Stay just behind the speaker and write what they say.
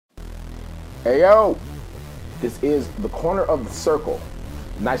Hey yo, this is the Corner of the Circle.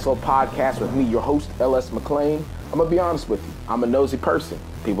 Nice little podcast with me, your host, LS McLean. I'm gonna be honest with you. I'm a nosy person.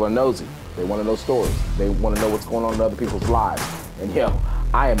 People are nosy. They want to know stories. They want to know what's going on in other people's lives. And yo,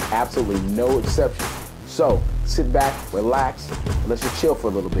 I am absolutely no exception. So sit back, relax, and let's just chill for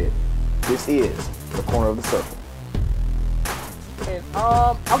a little bit. This is the Corner of the Circle. And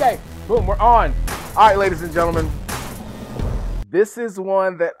okay, boom, we're on. All right, ladies and gentlemen. This is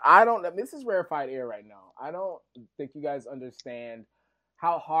one that this is rarefied air right now. I don't think you guys understand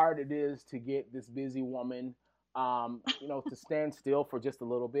how hard it is to get this busy woman, to stand still for just a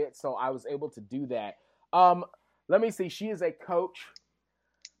little bit. So I was able to do that. Let me see. She is a coach.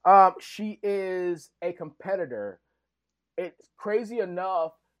 She is a competitor. It's crazy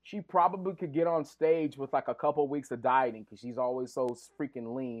enough. She probably could get on stage with like a couple weeks of dieting because she's always so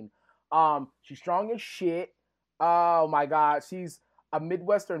freaking lean. She's strong as shit. Oh my God, she's a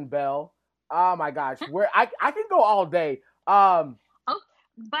Midwestern belle. Oh my gosh, where I can go all day. Oh,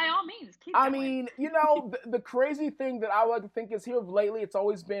 by all means, keep going. I mean, the crazy thing that I like to think is here lately, it's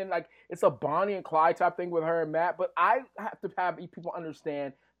always been like it's a Bonnie and Clyde type thing with her and Matt. But I have to have people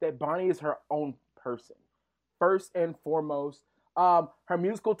understand that Bonnie is her own person, first and foremost. Her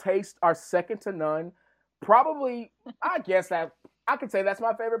musical tastes are second to none. Probably, I guess that I could say that's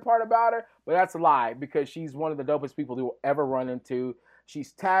my favorite part about her, but that's a lie because she's one of the dopest people you will ever run into.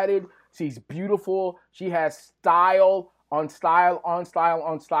 She's tatted, she's beautiful, she has style on style on style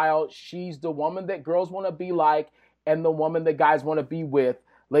on style. She's the woman that girls want to be like and the woman that guys want to be with.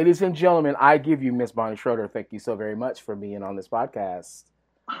 Ladies and gentlemen, I give you Miss Bonnie Schroeder. Thank you so very much for being on this podcast.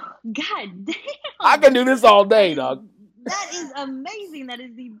 God damn. I can do this all day, dog. That is amazing. That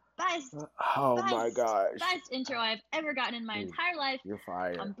is the best. My gosh. Best intro I've ever gotten in my entire life. You're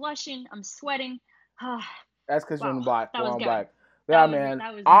fired. I'm blushing. I'm sweating. That's because you're in black. That was good. Black. Yeah, man.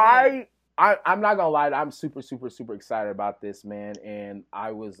 I'm not gonna lie. I'm super, super, super excited about this, man. And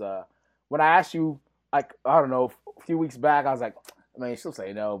I was when I asked you, like, I don't know, a few weeks back, I was like, I mean, she'll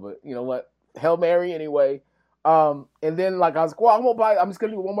say no, but you know what? Hail Mary anyway. And then like I was like, well, I'm just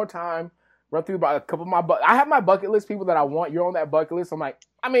gonna do it one more time. Run through about a couple of my I have my bucket list people that I want. You're on that bucket list. I'm like,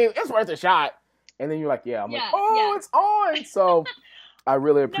 I mean, it's worth a shot. And then you're like, yeah. I'm like, it's on. So I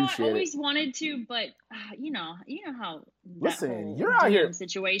really appreciate it. I always wanted to, but you know how listen, you're out here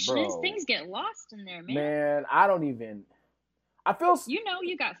situation is. Things get lost in there, man. Man, I feel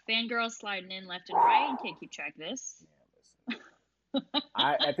you got fangirls sliding in left and right and can't keep track of this.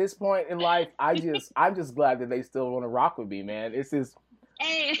 At this point in life, I'm just glad that they still want to rock with me, man. It's just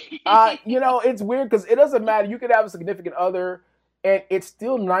it's weird because it doesn't matter. You could have a significant other, and it's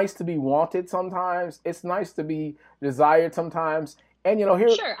still nice to be wanted sometimes. It's nice to be desired sometimes. And here,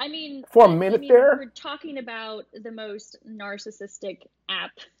 sure. I mean, for a minute there, we're talking about the most narcissistic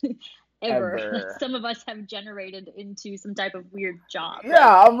app ever. Some of us have generated into some type of weird job. Yeah,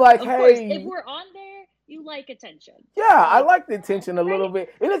 right? I'm like, of hey, course, if we're on there, you like attention. Yeah, I like the attention a little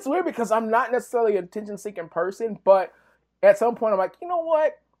bit, and it's weird because I'm not necessarily an attention-seeking person, but at some point, I'm like, you know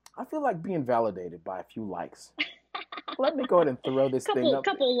what? I feel like being validated by a few likes. Let me go ahead and throw this thing up. A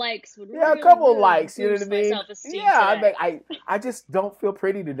couple likes would a couple likes. You know what I mean? Yeah, I just don't feel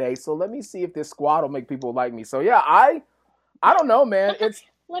pretty today, so let me see if this squad will make people like me. So yeah, I don't know, man. It's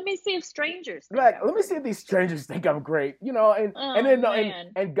let me see if strangers let me see if these strangers think I'm great.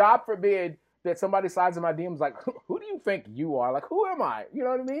 And God forbid that somebody slides in my DMs like, who do you think you are? Like, who am I? You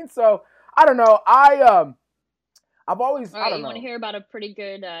know what I mean? So I don't know. I've always. All right, you want to hear about a pretty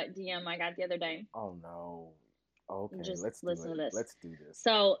good DM I got the other day? Oh no. Okay, just let's listen to this. Let's do this.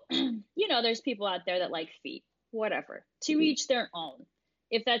 So, there's people out there that like feet. Whatever. To each their own.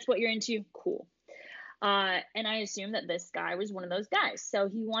 If that's what you're into, cool. And I assume that this guy was one of those guys. So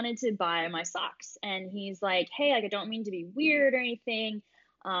he wanted to buy my socks, and he's like, "Hey, like I don't mean to be weird or anything,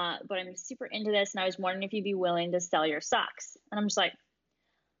 but I'm super into this, and I was wondering if you'd be willing to sell your socks." And I'm just like,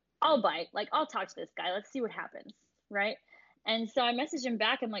 I'll bite. Like I'll talk to this guy. Let's see what happens. Right. And so I messaged him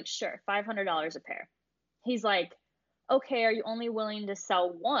back. I'm like, sure, $500 a pair. He's like, okay, are you only willing to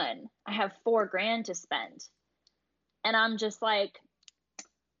sell one? I have $4,000 to spend. And I'm just like,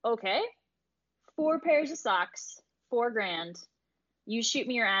 okay, 4 pairs of socks, $4,000. You shoot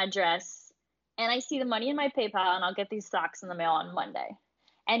me your address and I see the money in my PayPal and I'll get these socks in the mail on Monday.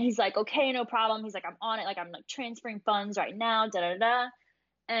 And he's like, okay, no problem. He's like, I'm on it. Like I'm like transferring funds right now, da-da-da.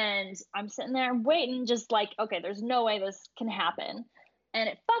 And I'm sitting there waiting, just like, okay, there's no way this can happen. And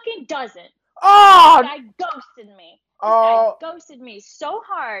it fucking doesn't. Oh! This guy ghosted me. This guy ghosted me so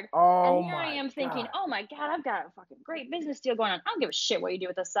hard. And here I am thinking, oh my God, I've got a fucking great business deal going on. I don't give a shit what you do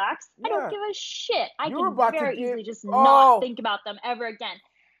with the socks. Yeah. I don't give a shit. I can very easily just not think about them ever again.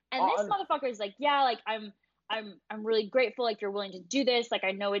 And this motherfucker is like, yeah, like I'm really grateful, like you're willing to do this. Like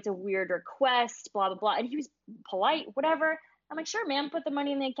I know it's a weird request, blah blah blah. And he was polite, whatever. I'm like, sure, man, put the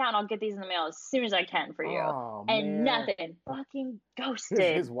money in the account. I'll get these in the mail as soon as I can for you. Oh, and man. nothing. Fucking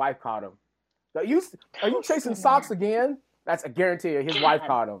ghosted. His wife caught him. Are you chasing socks again? That's a guarantee. His wife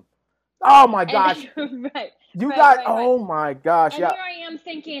caught him. Oh my gosh. Right. Oh my gosh. And yeah. here I am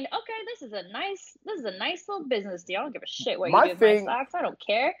thinking, okay, this is a nice little business deal. I don't give a shit what you do with my socks. I don't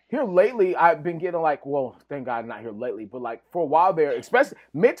care. Here lately, I've been getting like, well, thank God not here lately, but like for a while there, especially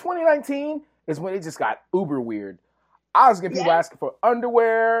mid 2019 is when it just got uber weird. I was getting people asking for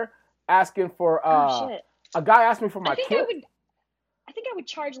underwear, asking for a guy asked me for my kilt. I think I would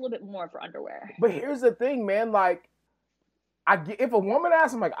charge a little bit more for underwear. But here's the thing, man. Like, if a woman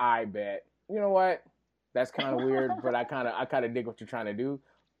asks, I'm like, I bet. You know what? That's kind of weird, but I kind of dig what you're trying to do.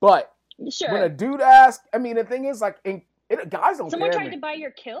 But when a dude asks, I mean, the thing is, like, guys don't Someone care. Tried to buy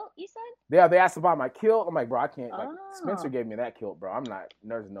your kilt, you said? Yeah, they asked to buy my kilt. I'm like, bro, I can't. Like, Spencer gave me that kilt, bro. I'm not.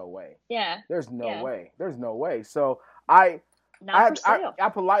 There's no way. Yeah. There's no way. There's no way. So I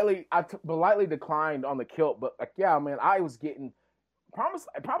politely declined on the kilt, but like, yeah, man, I was getting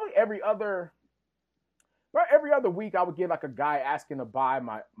probably every other week I would get like a guy asking to buy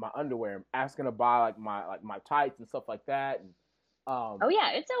my underwear, asking to buy like my tights and stuff like that. And,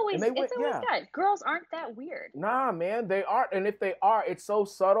 it's always guys. Girls aren't that weird. Nah, man, they aren't. And if they are, it's so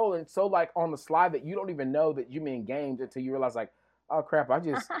subtle and so like on the slide that you don't even know that you mean games until you realize like, oh crap, I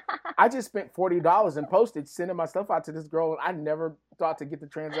just spent $40 in postage sending my stuff out to this girl, and I never thought to get the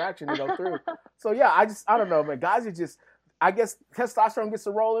transaction to go through. So yeah, I don't know, man. Guys are just, I guess testosterone gets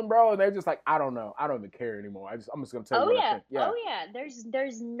to rolling, bro, and they're just like, I don't know, I don't even care anymore. I'm just gonna tell you what I think. Yeah. Oh yeah,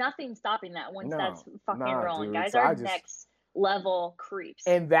 there's nothing stopping that once that's fucking rolling. Dude. Guys are next level creeps.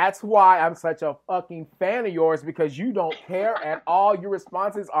 And that's why I'm such a fucking fan of yours, because you don't care at all. Your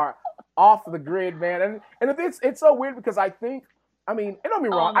responses are off the grid, man. And it's so weird because I think, I mean, it don't be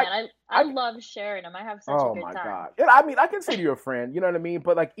wrong. Man, I love sharing them. I have such a good time. Oh my God. Yeah, I mean, I consider you a friend, you know what I mean?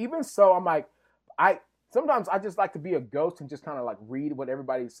 But like, even so, I'm like, sometimes I just like to be a ghost and just kind of like read what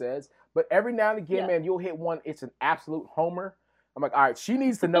everybody says. But every now and again, man, you'll hit one. It's an absolute homer. I'm like, all right, she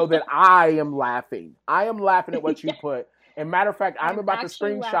needs to know that I am laughing. I am laughing at what you put. And matter of fact, I'm about to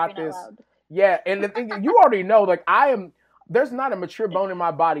screenshot this. Yeah, and the thing, you already know, like there's not a mature bone in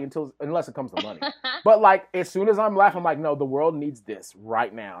my body unless it comes to money. But like, as soon as I'm laughing, I'm like, no, the world needs this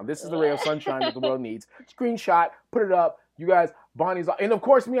right now. This is the ray of sunshine that the world needs. Screenshot, put it up. You guys, Bonnie's, and of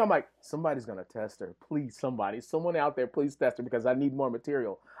course me, I'm like, somebody's going to test her. Please, someone out there, please test her because I need more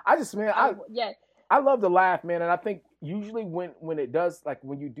material. I love to laugh, man. And I think usually when it does, like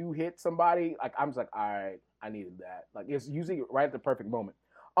when you do hit somebody, like I'm just like, all right, I needed that. Like it's usually right at the perfect moment.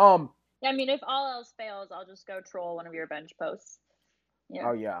 Yeah, I mean, if all else fails, I'll just go troll one of your bench posts. Yeah.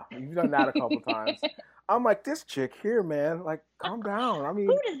 Oh yeah, you've done that a couple times. I'm like, this chick here, man. Like, calm down. I mean,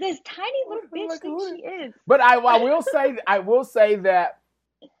 who does this tiny little bitch think she is? But I will say that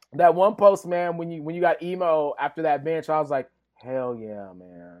one post, man, when you got emo after that bench, I was like, hell yeah,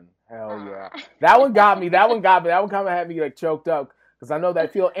 man, hell yeah. That one got me. That one kind of had me like choked up because I know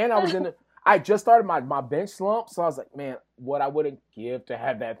that feel. And I just started my bench slump, so I was like, man, what I wouldn't give to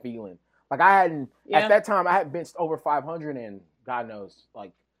have that feeling. Like at that time, I had benched over 500 and God knows,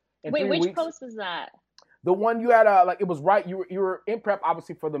 like in 3 weeks. Which post was that? The one you had, it was right. You were in prep,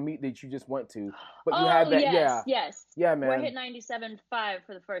 obviously, for the meet that you just went to, but you had that. Yes. Yeah, man. We hit 97.5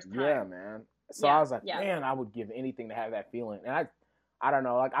 for the first time. Yeah, man. So I was like, man, I would give anything to have that feeling. And I don't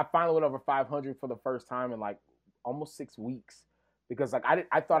know, like I finally went over 500 for the first time in like almost 6 weeks because like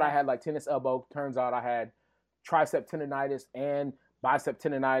I thought I had like tennis elbow. Turns out I had tricep tendonitis and bicep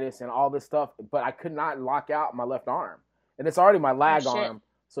tendonitis and all this stuff, but I could not lock out my left arm. And it's already my lag arm.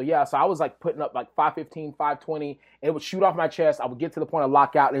 So yeah, so I was like putting up like 515, 520, and it would shoot off my chest. I would get to the point of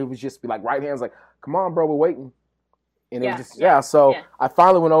lockout, and it would just be like right hands like, come on, bro, we're waiting. And it was just, so I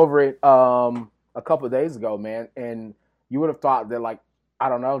finally went over it a couple of days ago, man. And you would have thought that like, I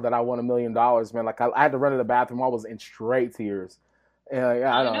don't know, that I won $1 million, man. Like I had to run to the bathroom. I was in straight tears. I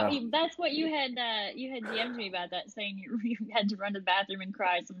don't know. That's what you had DM'd me about that, saying you had to run to the bathroom and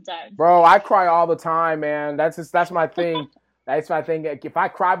cry sometimes. Bro, I cry all the time, man. That's my thing. That's my thing. If I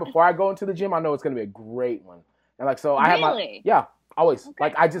cry before I go into the gym, I know it's gonna be a great one. And like, so I have always. Okay.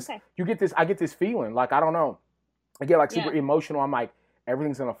 Like I get this feeling. Like I don't know. I get like super emotional. I'm like,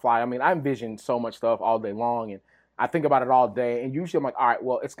 everything's gonna fly. I mean, I envision so much stuff all day long, and I think about it all day. And usually I'm like, all right,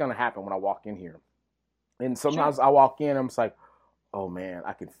 well, it's gonna happen when I walk in here. And sometimes I walk in, I'm just like, oh man,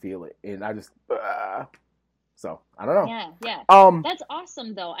 I can feel it, and I just so I don't know. Yeah. That's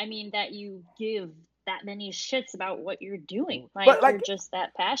awesome though. I mean, that you give that many shits about what you're doing. But Like, like, you're just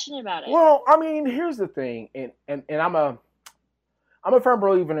that passionate about it. well, I mean, here's the thing, and I'm a firm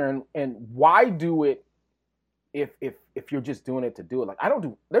believer in why do it if you're just doing it to do it. Like, I don't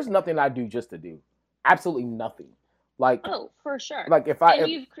do. There's nothing I do just to do. Absolutely nothing. Like, Oh, for sure. like And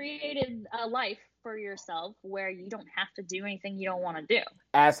you've created a life for yourself where you don't have to do anything you don't want to do.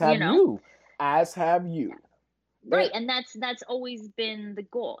 as have you know? you, as have you. Right, and that's always been the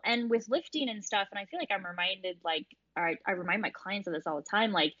goal. And with lifting and stuff, and I feel like I'm reminded, like, I remind my clients of this all the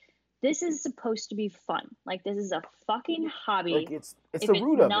time, like, this is supposed to be fun. Like, this is a fucking hobby. Like, it's if the it's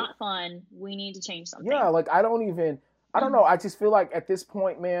root of it. not fun, we need to change something. Yeah, like I don't know. I just feel like at this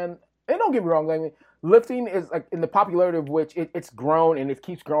point, man, and don't get me wrong, like, lifting is like in the popularity of which it's grown and it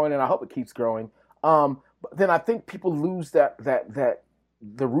keeps growing, and I hope it keeps growing. But then I think people lose that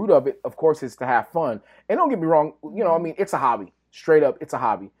the root of it, of course, is to have fun. And don't get me wrong, I mean, it's a hobby. Straight up, it's a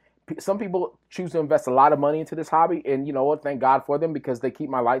hobby. Some people choose to invest a lot of money into this hobby, and you know what? Thank God for them, because they keep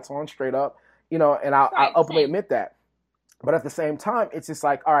my lights on, straight up. And I openly admit that. But at the same time, it's just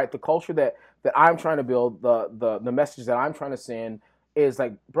like, all right, the culture that I'm trying to build, the message that I'm trying to send is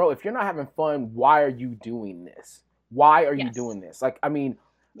like, bro, if you're not having fun, why are you doing this? Why are you doing this? Like, I mean,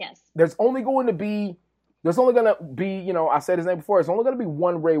 yes, there's only going to be, I said his name before, there's only going to be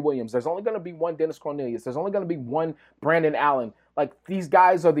one Ray Williams. There's only going to be one Dennis Cornelius. There's only going to be one Brandon Allen. Like, these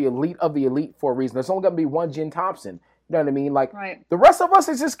guys are the elite of the elite for a reason. There's only going to be one Jen Thompson. You know what I mean? Like, the rest of us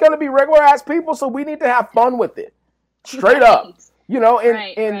is just going to be regular ass people, so we need to have fun with it. Straight up.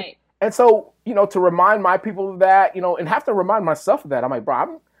 And so, to remind my people of that, and have to remind myself of that. I'm like, bro,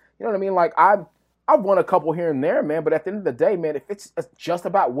 you know what I mean? Like, I've won a couple here and there, man, but at the end of the day, man, if it's just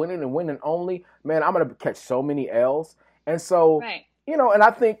about winning and winning only, man, I'm going to catch so many L's. And so, and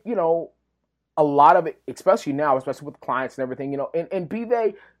I think, a lot of it, especially now, especially with clients and everything, and be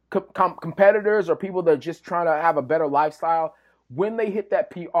they competitors or people that are just trying to have a better lifestyle, when they hit that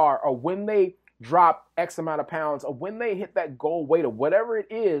PR or when they drop X amount of pounds or when they hit that goal weight or whatever it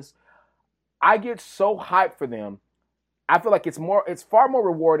is, I get so hyped for them. I feel like it's far more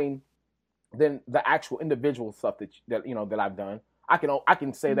rewarding than the actual individual stuff that I've done. I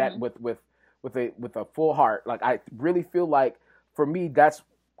can say that with a full heart. Like, I really feel like for me, that's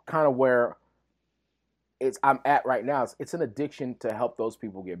kind of where I'm at right now. It's an addiction to help those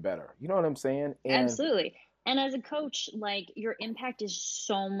people get better. You know what I'm saying? Absolutely. And as a coach, like, your impact is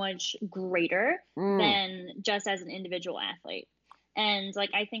so much greater than just as an individual athlete. And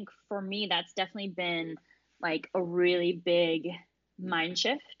like, I think for me, that's definitely been like a really big mind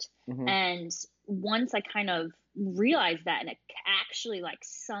shift. And once I kind of realized that and it actually like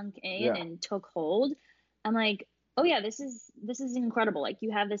sunk in and took hold, I'm like, oh yeah, this is incredible. Like,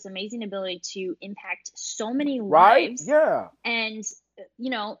 you have this amazing ability to impact so many lives. Yeah. And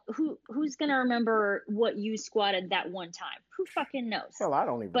who's gonna remember what you squatted that one time? Who fucking knows? Hell, I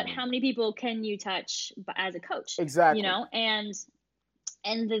don't even. But how many people can you touch as a coach? Exactly.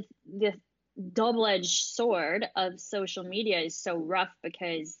 And the double-edged sword of social media is so rough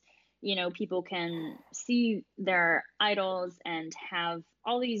because people can see their idols and have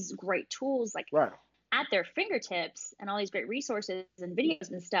all these great tools like at their fingertips and all these great resources and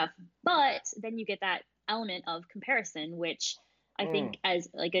videos and stuff. But then you get that element of comparison, which I think as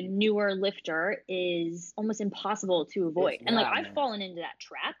like a newer lifter is almost impossible to avoid. And like, I've fallen into that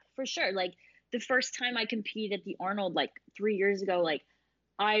trap for sure. Like, the first time I competed at the Arnold, like 3 years ago, like,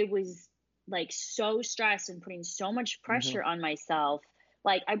 I was like so stressed and putting so much pressure on myself.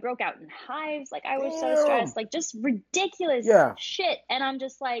 Like, I broke out in hives. Like, I was so stressed, like, just ridiculous shit. And I'm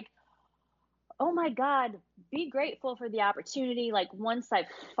just like, oh my God, be grateful for the opportunity. Like, once I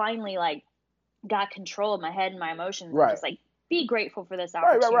finally like got control of my head and my emotions, I'm just like, be grateful for this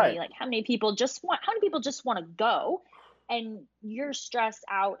opportunity. Like, how many people just want to go, and you're stressed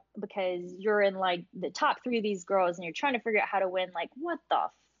out because you're in like the top 3 of these girls and you're trying to figure out how to win. Like, what the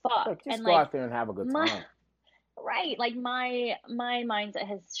fuck? Just and go like, out there and have a good time. Like, my mindset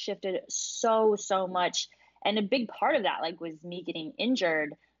has shifted so much. And a big part of that, like, was me getting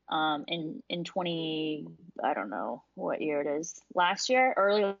injured in 20, I don't know what year it is,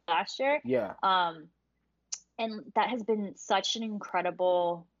 early last year. Yeah. And that has been such an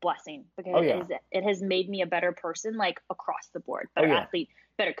incredible blessing because it has made me a better person, like, across the board. Better athlete,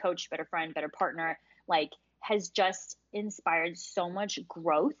 better coach, better friend, better partner, like, has just inspired so much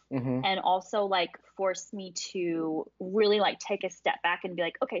growth and also like forced me to really like take a step back and be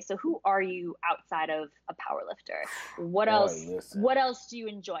like, okay, so who are you outside of a power lifter? What else do you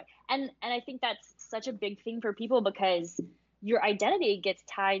enjoy? And I think that's such a big thing for people because your identity gets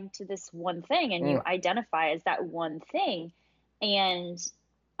tied to this one thing and you identify as that one thing. And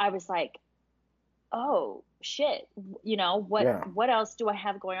I was like, oh shit, Yeah, what else do I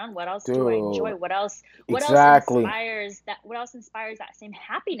have going on? What else do I dude. enjoy? What else Exactly. inspires that same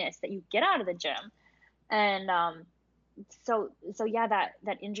happiness that you get out of the gym? And so yeah,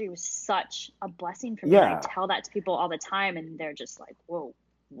 that injury was such a blessing for me, and I Yeah, tell that to people all the time, and they're just like, whoa,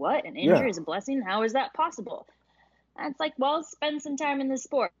 what, an yeah. injury is a blessing? How is that possible? And it's like, well, spend some time in the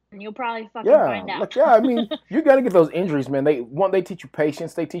sport and you'll probably fucking Yeah, find out. like yeah, I mean, you're gonna get those injuries, man. They teach you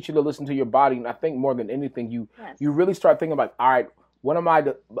patience, they teach you to listen to your body, and I think more than anything, Yes. you really start thinking about, all right, what am I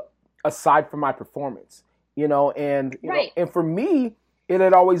to, aside from my performance, Right. and for me, it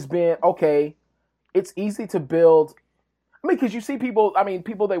had always been okay. It's easy to build. I mean, because you see people, I mean,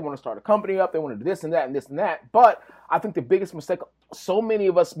 people, they want to start a company up, they want to do this and that and this and that. But I think the biggest mistake so many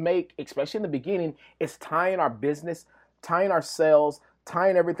of us make, especially in the beginning, is tying our business, tying our sales,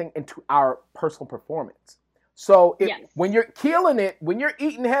 tying everything into our personal performance. So Yes. when you're killing it, when you're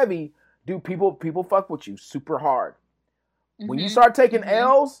eating heavy, do people fuck with you super hard. When you Mhm. start taking Mhm.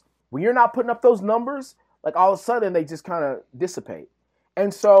 L's, when you're not putting up those numbers, like all of a sudden they just kind of dissipate.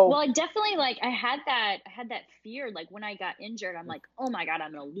 And so, Well, I definitely, like, I had that fear, like, when I got injured, I'm like, oh my God,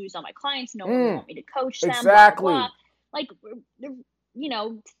 I'm gonna lose all my clients. No one will mm, want me to coach them. Blah blah blah. exactly. Like, you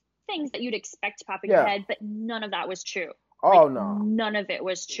know, things that you'd expect to pop in your Yeah. head, but none of that was true. Oh Like, no. none of it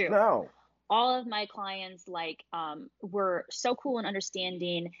was true. No. All of my clients, like, were so cool and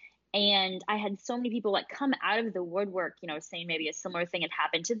understanding, and I had so many people like come out of the woodwork, saying maybe a similar thing had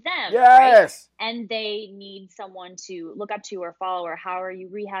happened to them, right? Yes. And they need someone to look up to or follow, or how are you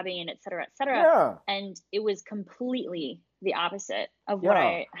rehabbing, and et cetera, et cetera. Yeah. And it was completely the opposite of what Yeah.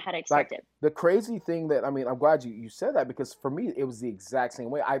 I had Like expected. the crazy thing that, I mean, I'm glad you said that, because for me it was the exact same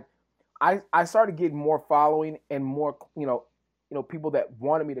way. I started getting more following and more, people that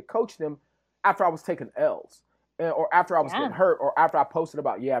wanted me to coach them after I was taking L's. Or after I was getting Yeah. hurt, or after I posted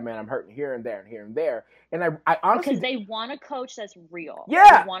about, yeah, man, I'm hurting here and there and here and there. And I honestly, Because they want a coach that's real. They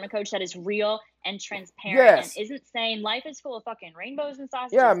yeah, want a coach that is real and transparent and yes, isn't saying life is full of fucking rainbows and yeah,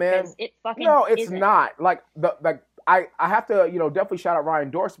 sausages, man. because it fucking No, it's isn't. not. I have to, definitely shout out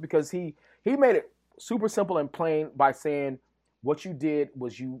Ryan Dorsey, because he made it super simple and plain by saying what you did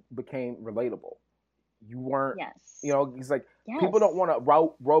was you became relatable. You weren't, Yes. he's like, people Yes. don't want a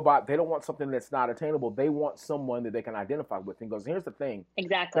robot. They don't want something that's not attainable. They want someone that they can identify with. And goes, here's the thing: there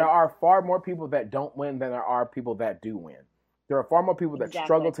Exactly. are far more people that don't win than there are people that do win. There are far more people that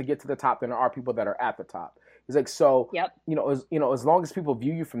struggle Exactly. to get to the top than there are people that are at the top. He's like, so, Yep. as long as people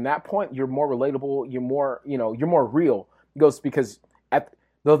view you from that point, you're more relatable. You're more real. He goes, because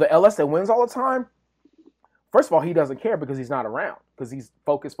though the LS that wins all the time, first of all, he doesn't care because he's not around, because he's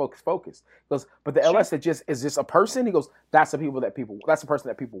focused, focused, focused. He goes, but the Sure. LS that just is just a person. He goes, that's the person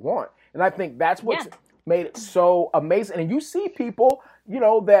that people want. And I think that's Yeah. what's made it so amazing. And you see people,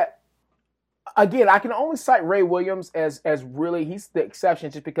 that, again, I can only cite Ray Williams as really, he's the exception,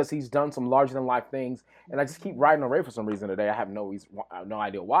 just because he's done some larger than life things. And I just keep riding on Ray for some reason today. I have no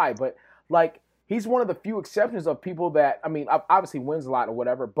idea why, but like, he's one of the few exceptions of people that, I mean, obviously wins a lot or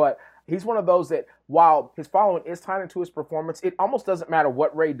whatever, but he's one of those that, while his following is tied into his performance, it almost doesn't matter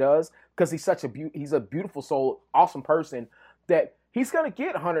what Ray does, because he's a beautiful soul, awesome person, that he's going to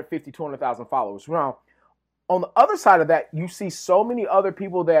get 150, 200,000 followers. Now, on the other side of that, you see so many other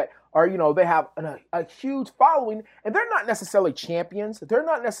people that are, they have a huge following, and they're not necessarily champions. They're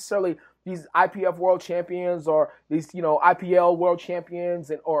not necessarily these IPF world champions, or these, IPL world champions,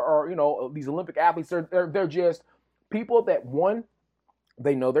 and or these Olympic athletes. They're just people that, one,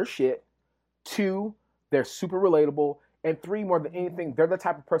 they know their shit. Two, they're super relatable. And three, more than anything, they're the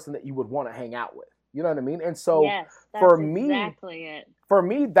type of person that you would want to hang out with. You know what I mean? And so, Yes. for That's me, exactly it.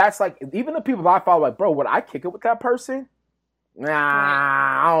 that's like, even the people that I follow, like, bro, would I kick it with that person? Nah,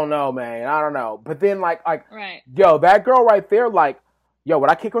 Right. I don't know, man. I don't know. But then, like, Right. yo, that girl right there, like, yo, would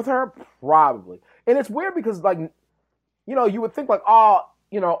I kick with her? Probably. And it's weird because, like, you would think, like,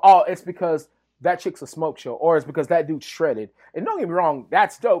 it's because that chick's a smoke show, or it's because that dude's shredded. And don't get me wrong,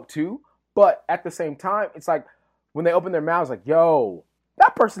 that's dope too. But at the same time, it's like, when they open their mouths, like, yo,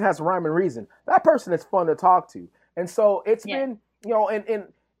 that person has a rhyme and reason. That person is fun to talk to. And so it's Yeah. been,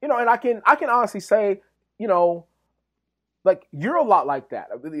 and I can honestly say, like, you're a lot like that.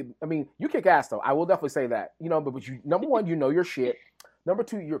 I mean, you kick ass though. I will definitely say that. But you, number one, you know your shit. Number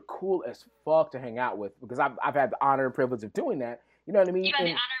two, you're cool as fuck to hang out with, because I've had the honor and privilege of doing that. You know what I mean? You had the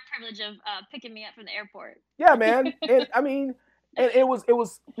And honor and privilege of picking me up from the airport. yeah, man. And I mean, and it was,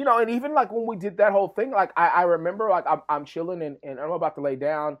 and even like when we did that whole thing, like I remember, like, I'm chilling, and I'm about to lay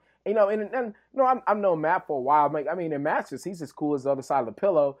down. I'm known Matt for a while. I mean, and Matt's he's as cool as the other side of the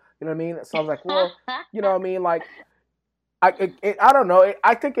pillow. You know what I mean? So I was like, well, you know what I mean? Like, I don't know.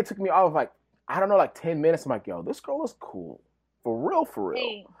 I think it took me all of, like, I don't know, like 10 minutes. I'm like, yo, this girl is cool. For real, for real.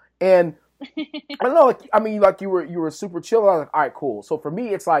 Hey. And I don't know, like, I mean, like you were super chill. I was like, all right, cool. So for me,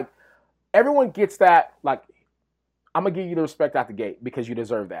 it's like everyone gets that, like, I'm gonna give you the respect out the gate because you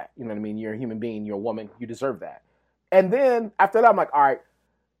deserve that. You know what I mean? You're a human being, you're a woman, you deserve that. And then after that, I'm like, all right,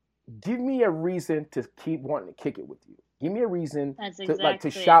 give me a reason to keep wanting to kick it with you. Give me a reason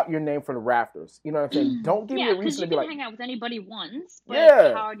to shout your name from the rafters. You know what I'm saying? Don't give me a reason to be like, hang out with anybody once, but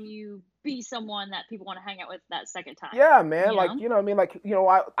yeah, how do you be someone that people want to hang out with that second time? Yeah, man. Like, you know what I mean? Like,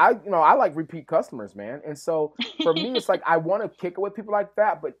 I like repeat customers, man. And so for me, it's like I want to kick it with people like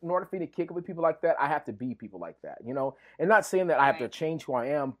that, but in order for me to kick it with people like that, I have to be people like that, you know? And not saying that I have to change who I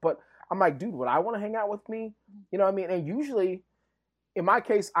am, but I'm like, dude, would I want to hang out with me? You know what I mean? And usually, in my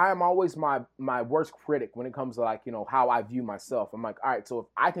case, I am always my worst critic when it comes to, like, you know, how I view myself. I'm like, all right, so if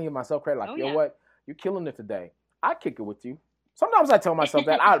I can give myself credit, like, you know what? You're killing it today. I kick it with you. Sometimes I tell myself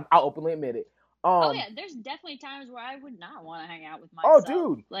that. I'll openly admit it. There's definitely times where I would not want to hang out with myself.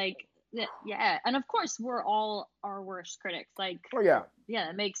 Oh, dude. Like, yeah. And of course, we're all our worst critics. Like, yeah,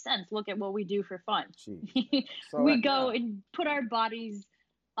 that makes sense. Look at what we do for fun. So we go and put our bodies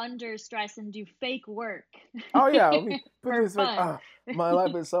under stress and do fake work. Oh yeah, it's like, my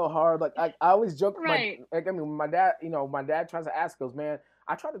life is so hard. Like I always joke. Right. My dad, my dad tries to ask us, man.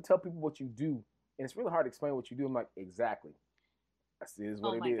 I try to tell people what you do, and it's really hard to explain what you do. I'm like, exactly. This is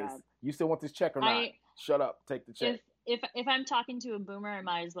what it is. God. You still want this check or not? Shut up. Take the check. If I'm talking to a boomer, I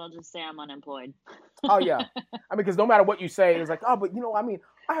might as well just say I'm unemployed. Oh yeah, I mean, because no matter what you say, it's like, oh, but I mean,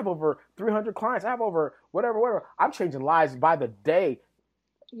 I have over 300 clients. I have over whatever. I'm changing lives by the day.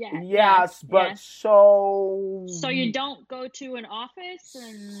 Yes, but so you don't go to an office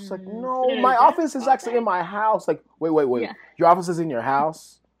and it's like, no, my office is actually in my house. Like, wait. Yeah. Your office is in your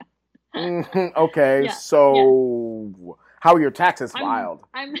house? Okay, so how are your taxes filed?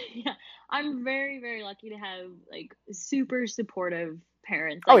 I'm very, very lucky to have like super supportive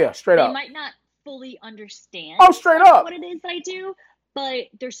parents. Like, oh yeah, straight up. They might not fully understand straight up what it is that I do, but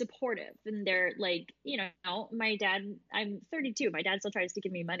they're supportive and they're like, my dad, I'm 32. My dad still tries to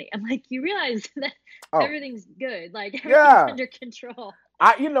give me money. I'm like, you realize that everything's good. Like, everything's under control.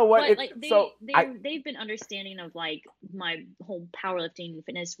 You know what? But they've been understanding of like my whole powerlifting,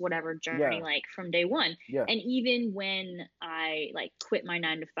 fitness, whatever journey, like from day one. Yeah. And even when I like quit my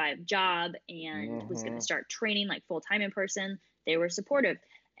 9-to-5 job and was going to start training like full time in person, they were supportive.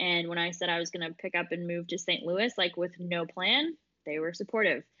 And when I said I was going to pick up and move to St. Louis, like with no plan, they were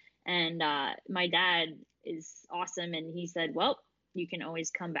supportive. And my dad is awesome. And he said, well, you can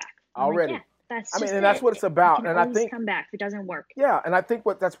always come back. I'm already. like, I mean, and that's what it's about. And I think come back if it doesn't work. Yeah. And I think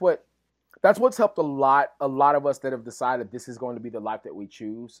that's what's helped a lot of us that have decided this is going to be the life that we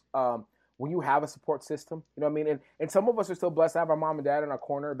choose. When you have a support system, you know what I mean? And some of us are still blessed to have our mom and dad in our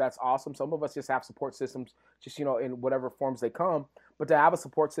corner. That's awesome. Some of us just have support systems, just, in whatever forms they come. But to have a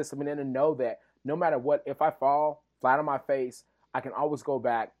support system and then to know that no matter what, if I fall flat on my face, I can always go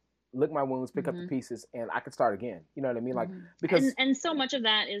back, lick my wounds, pick up the pieces, and I can start again. You know what I mean? Like, because and so much of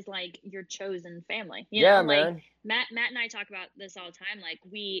that is like your chosen family. You know, like Matt and I talk about this all the time. Like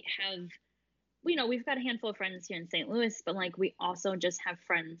we've got a handful of friends here in St. Louis, but like we also just have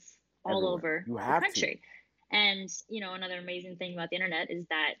friends all over the country. And, another amazing thing about the internet is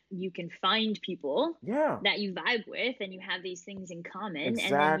that you can find people that you vibe with and you have these things in common.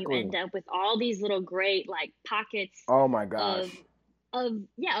 Exactly. And then you end up with all these little great like pockets. Oh my gosh. Of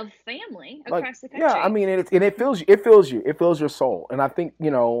family across the country. Yeah, I mean, it fills you. It fills your soul. And I think,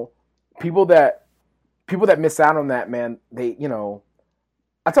 people that miss out on that, man, they,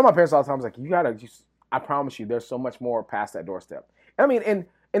 I tell my parents all the time, I was like, I promise you, there's so much more past that doorstep. I mean,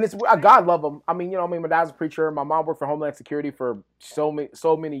 and it's, God love them. I mean, my dad's a preacher. My mom worked for Homeland Security for so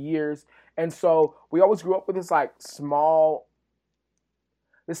many years. And so we always grew up with this like small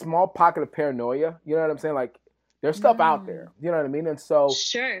pocket of paranoia. You know what I'm saying? Like, there's stuff out there. You know what I mean? And so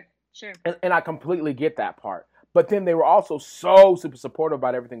Sure. And I completely get that part. But then they were also so super supportive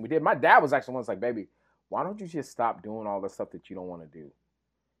about everything we did. My dad was actually once like, baby, why don't you just stop doing all the stuff that you don't want to do?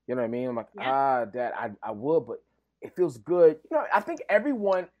 You know what I mean? I'm like, Dad, I would, but it feels good. I think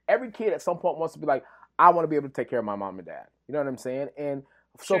every kid at some point wants to be like, I want to be able to take care of my mom and dad. You know what I'm saying? And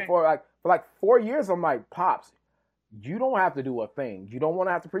so for 4 years, I'm like, Pops, you don't have to do a thing. You don't want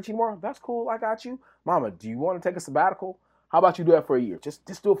to have to preach anymore? That's cool. I got you. Mama, do you want to take a sabbatical? How about you do that for a year? Just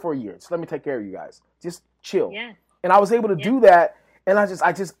do it for a year. Just let me take care of you guys. Just chill. Yeah. And I was able to do that. And I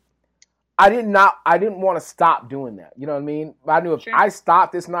didn't want to stop doing that. You know what I mean? I knew if I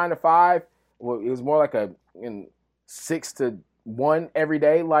stopped this 9 to 5, well, it was more like 6 to 1 every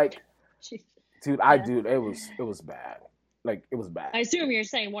day. Like, dude, it was bad. Like, it was bad. I assume you're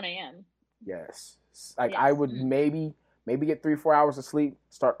saying 1 a.m. Yes. Like I Yes. would maybe get 3 4 hours of sleep,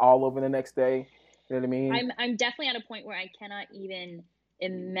 start all over the next day. You know what I mean? I'm definitely at a point where I cannot even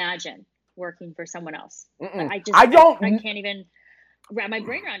imagine working for someone else. Mm-mm. I just I I don't. can't even wrap my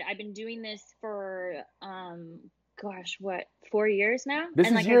brain around it. I've been doing this for gosh, what, 4 years now? This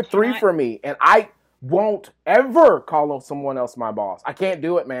And is like I year three cannot for me, and I won't ever call someone else my boss. I can't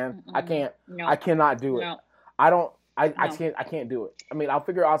do it, man. I can't. I no, cannot do it. no, I don't. I no. can't. I can't do it. I mean, I'll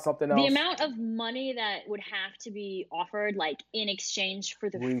figure out something The else. amount of money that would have to be offered, like in exchange for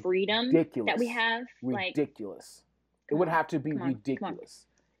the freedom that we Ridiculous. have, like, Ridiculous. It come would on, have to be come on, come on. ridiculous.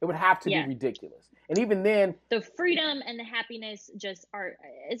 It would have to be Yeah, ridiculous. And even then, the freedom and the happiness just are.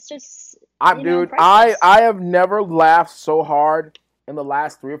 It's just dude, priceless. I have never laughed so hard in the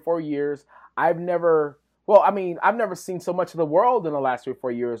last 3 or 4 years. I've never. Well, I mean, I've never seen so much of the world in the last 3 or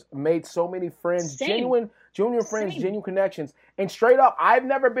 4 years. Made so many friends, Same, genuine friends, same. genuine connections. And straight up, I've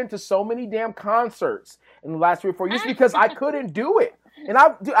never been to so many damn concerts in the last 3 or 4 years because I couldn't do it. And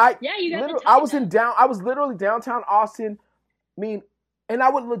Yeah, you got the literally, time I was literally downtown Austin. I mean, and I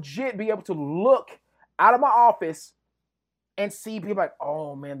would legit be able to look out of my office and see people like,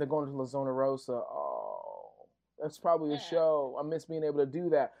 oh man, they're going to La Zona Rosa. Oh, that's probably a now. show. I miss being able to do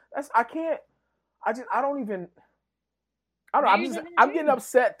that. I can't. I don't even. I don't know. Now you're living the I'm getting dream.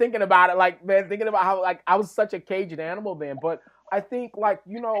 upset thinking about it. Like, man, thinking about how like I was such a caged animal then. But I think like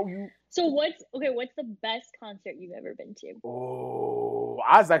you. So what's the best concert you've ever been to? Oh,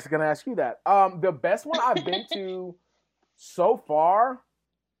 I was actually gonna ask you that. The best one I've been to so far.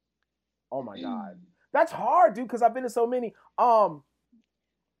 Oh my god, that's hard, dude. Because I've been to so many. Well,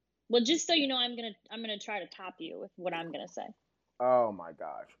 just so you know, I'm gonna try to top you with what I'm gonna say. Oh my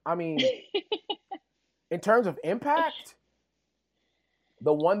gosh. I mean, in terms of impact,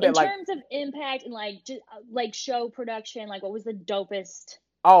 the one In that like terms of impact and like just like show production, like what was the dopest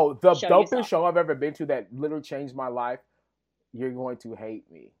the show you saw? dopest show I've ever been to that literally changed my life, you're going to hate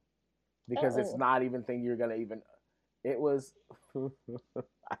me because it's Oh, not even thing you're gonna even. It was.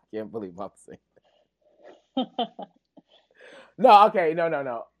 I can't believe I'm saying. No, okay,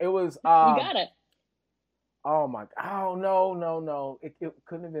 no. It was. you got it. Oh my. Oh no. It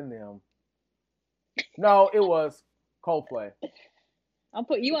couldn't have been them. No, it was Coldplay. I'll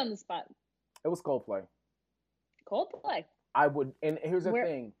put you on the spot. It was Coldplay. Coldplay. I would, and here's the Where?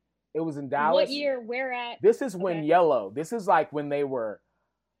 thing. It was in What Dallas. year? Where at? This is when Okay. Yellow. This is like when they were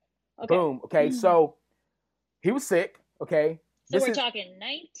Okay. boom. Okay, so he was sick. Okay, So this we're is. talking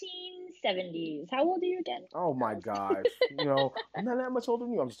 1970s. How old are you again? Oh my gosh. I'm not that much older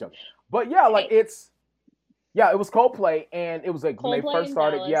than you. I'm just joking. But yeah, like Hey, it was Coldplay, and it was like when they Coldplay first in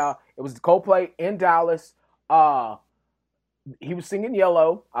started. Dallas. Yeah, it was Coldplay in Dallas. He was singing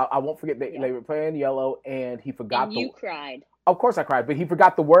Yellow. I won't forget that Yeah. they were playing Yellow, and he forgot And you cried. Of course, I cried, but he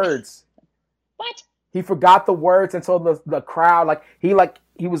forgot the words. What? He forgot the words, and so the crowd he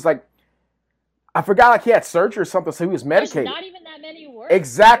was like, I forgot like he had surgery or something, so he was There's medicated. not even that many words.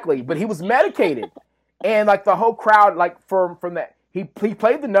 Exactly, but he was medicated, and like the whole crowd like from that he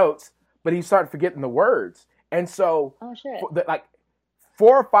played the notes, but he started forgetting the words, and so Oh shit. like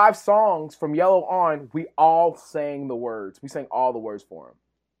 4 or 5 songs from Yellow on, we all sang the words. We sang all the words for him,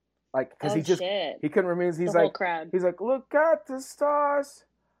 like because Oh shit. he couldn't remember. The whole crowd. He's like, look at the stars.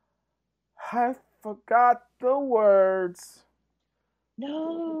 I forgot the words.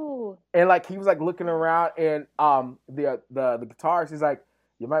 No. And like he was like looking around, and the guitarist, he's like,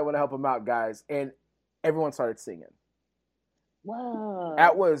 you might want to help him out, guys. And everyone started singing. Whoa.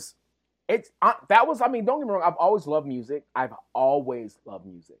 That was I mean, don't get me wrong, I've always loved music. I've always loved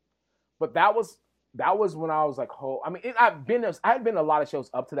music. But that was when I was like, oh, I mean, I had been to a lot of shows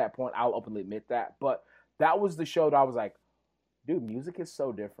up to that point. I'll openly admit that, but that was the show that I was like, dude, music is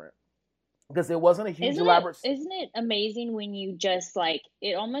so different because it wasn't a huge elaborate. Isn't it amazing when you just like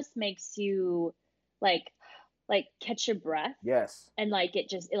it almost makes you like catch your breath Yes, and like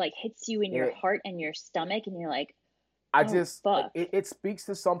it like hits you in your It- heart and your stomach and you're like, I oh just like, fuck. it speaks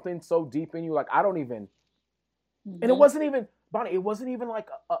to something so deep in you. Like I don't even, and it Mhm. wasn't even Bonnie. It wasn't even like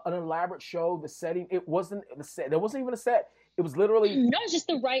an elaborate show. The setting, it wasn't the set. There wasn't even a set. It was literally. No, it's just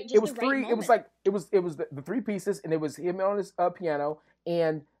the right. Just It was the right three. moment. It was like it was the 3 pieces, and it was him on his piano,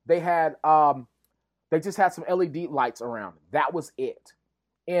 and they had they just had some LED lights around. That was it.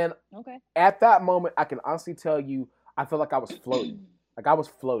 And Okay. at that moment, I can honestly tell you, I felt like I was floating. Like I was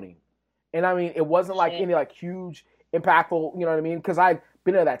floating. And I mean, it wasn't like Shit. any like huge, impactful, you know what I mean? Because I'd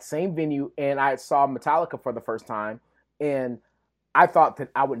been at that same venue and I saw Metallica for the first time, and I thought that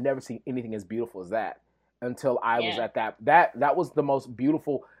I would never see anything as beautiful as that until I was Yeah. at that. That was the most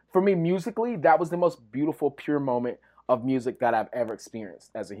beautiful for me musically. That was the most beautiful, pure moment of music that I've ever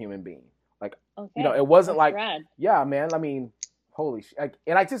experienced as a human being. Like, Okay, it wasn't that's like, rad. yeah, man. I mean, holy shit. Like,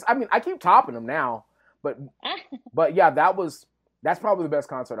 and I keep topping them now, but yeah, that's probably the best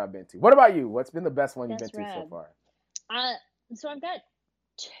concert I've been to. What about you? What's been the best one you've been That's to so rad. far? So I've got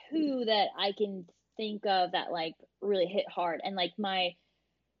two that I can think of that like really hit hard, and like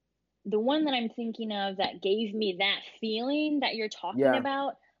the one that I'm thinking of that gave me that feeling that you're talking Yeah.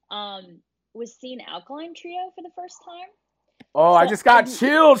 about, was seeing Alkaline Trio for the first time. Oh, I So just got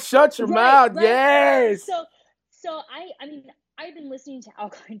chilled. Shut your right, mouth. right. Yes. So I mean, I've been listening to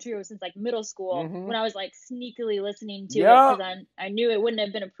Alkaline Trio since like middle school Mm-hmm. when I was like sneakily listening to it Yep. because I knew it wouldn't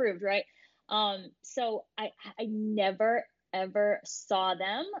have been approved, right? So I never ever saw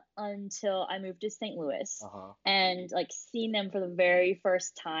them until I moved to St. Louis, Uh-huh. and like seeing them for the very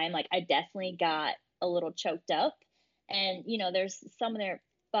first time, like I definitely got a little choked up, and there's some of their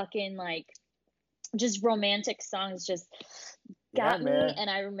fucking like just romantic songs just Yeah, got me, man. and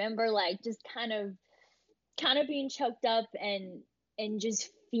I remember like just kind of being choked up and just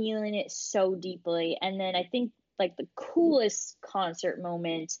feeling it so deeply. And then I think like the coolest concert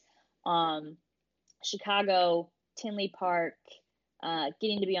moment, Chicago, Tinley Park,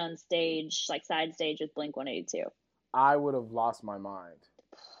 getting to be on stage, like side stage with Blink 182. I would have lost my mind.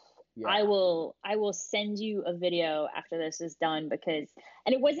 Yeah. I will send you a video after this is done, because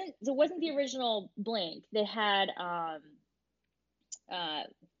and it wasn't the original Blink. They had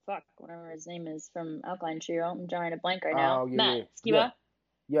whatever his name is from Alkaline Trio. I'm drawing a blank right now. Oh, yeah, Matt yeah. Skiba.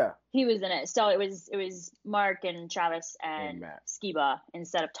 Yeah. He was in it. So it was Mark and Travis and Matt. Skiba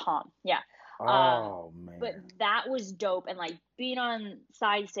instead of Tom. Yeah. Oh, man. But that was dope, and like being on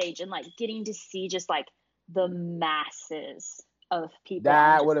side stage and like getting to see just like the masses of people.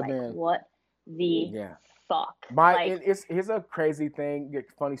 That would have like, been what the fuck. Here's a crazy thing,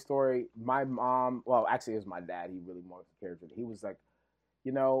 funny story. My mom, well, actually it was my dad. He really more cared for it. He was like,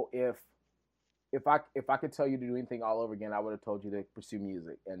 if I could tell you to do anything all over again, I would have told you to pursue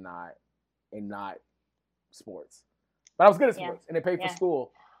music and not sports. But I was good at sports, and they paid for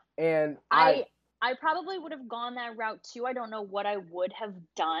school. And I probably would have gone that route too. I don't know what I would have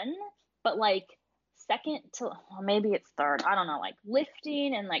done, but like second to, well, maybe it's third, I don't know, like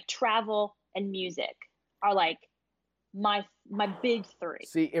lifting and like travel and music are like my big three.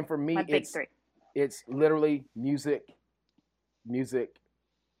 See, and for me, my big three. It's literally music,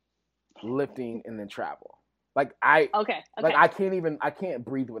 lifting, and then travel. Like okay. Like I can't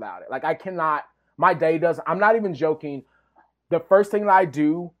breathe without it. Like I cannot. My day doesn't. I'm not even joking. The first thing that I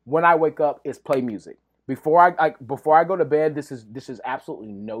do when I wake up is play music. Before I go to bed, this is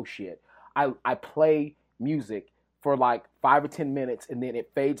absolutely no shit. I play music for like 5 or 10 minutes, and then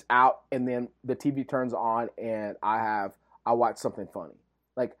it fades out, and then the TV turns on, and I watch something funny.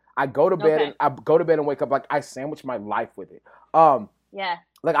 Like I go to bed and wake up like I sandwich my life with it. Yeah.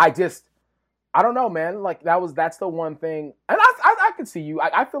 Like I don't know, man. Like that's the one thing, and I can see you.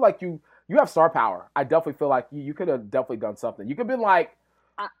 I feel like you have star power. I definitely feel like you could have definitely done something. You could have been like,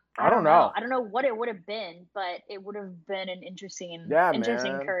 I don't know. I don't know what it would have been, but it would have been an interesting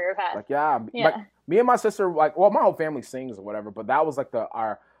career path. Like like me and my sister, like, well, my whole family sings or whatever, but that was like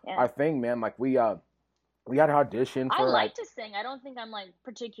our thing, man. Like we had an audition for. I like to sing. I don't think I'm like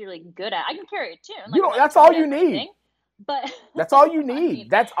particularly good at. I can carry a tune. Like, that's all you need. But that's all you need. I mean,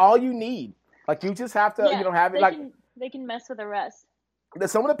 that's all you need. Like you just have to, have it. They can mess with the rest.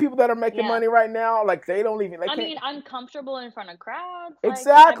 Some of the people that are making money right now, like they don't even. I mean, I'm comfortable in front of crowds.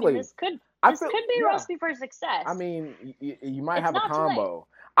 Exactly. This could be a recipe for success. I mean, you might have a combo.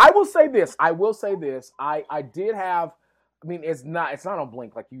 I will say this. I did have. I mean, it's not on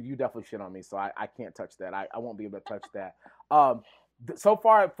Blink. Like you definitely shit on me, so I can't touch that. I won't be able to touch that. So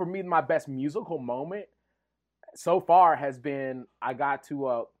far for me, my best musical moment so far has been I got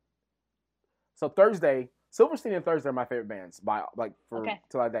to so Thursday. Silverstein and Thursday are my favorite bands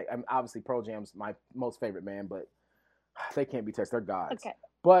till I die. I mean, obviously Pearl Jam's my most favorite band, but they can't be touched. They're gods. Okay.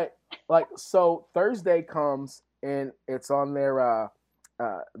 But so Thursday comes and it's on their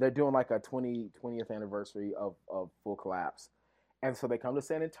they're doing like a 20th anniversary of Full Collapse, and so they come to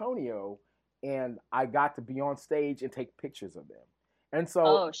San Antonio, and I got to be on stage and take pictures of them. And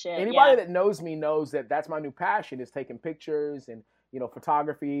so anybody that knows me knows that that's my new passion is taking pictures and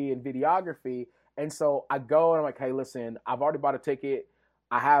photography and videography. And so I go and I'm like, hey, listen, I've already bought a ticket.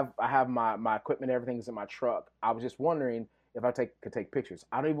 I have my equipment, everything's in my truck. I was just wondering if I could take pictures.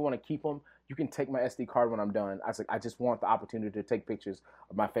 I don't even want to keep them. You can take my SD card when I'm done. I was like, I just want the opportunity to take pictures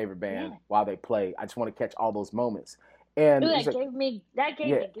of my favorite band while they play. I just want to catch all those moments. And that gave me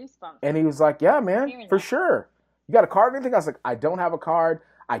goosebumps. And he was like, yeah, man, for sure. You got a card or anything? I was like, I don't have a card.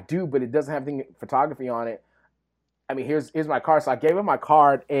 I do, but it doesn't have anything photography on it. I mean, here's my card. So I gave him my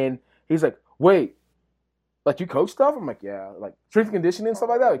card, and He's like, wait, like you coach stuff? I'm like, yeah, like strength and conditioning and stuff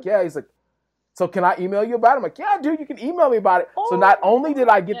like that. Like, yeah. He's like, so can I email you about it? I'm like, yeah, dude, you can email me about it. So not only did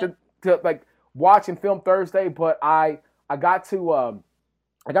I get to like watch and film Thursday, but I got to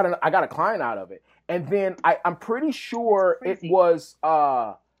I got a client out of it. And then I'm pretty sure it was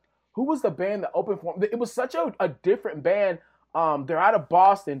who was the band that opened for him? It was such a different band. They're out of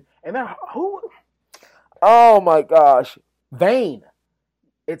Boston, and they're who? Oh my gosh, Vane.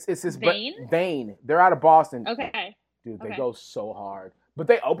 It's this Vane. They're out of Boston. Okay. Dude, they go so hard. But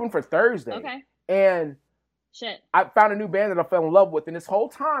they open for Thursday. Okay. And shit, I found a new band that I fell in love with. And this whole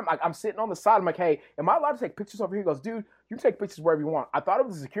time, I'm sitting on the side. I'm like, hey, am I allowed to take pictures over here? He goes, dude, you can take pictures wherever you want. I thought it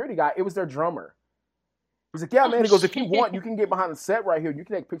was a security guy. It was their drummer. He's like, yeah, man. He goes, if you want, you can get behind the set right here. You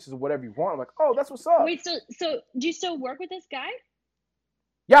can take pictures of whatever you want. I'm like, oh, that's what's up. Wait, so do you still work with this guy?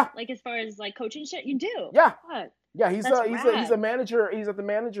 Yeah. Like as far as like coaching shit, you do? Yeah. What? Yeah, he's a manager. He's the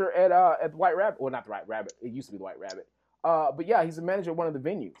manager at the White Rabbit. Well, not the White Rabbit. It used to be the White Rabbit. But yeah, he's a manager at one of the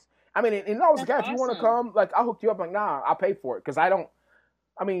venues. I mean, and I was like, if you want to come, like, I'll hook you up. I'm like, nah, I'll pay for it because I don't.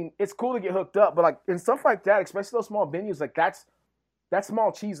 I mean, it's cool to get hooked up, but like in stuff like that, especially those small venues, like that's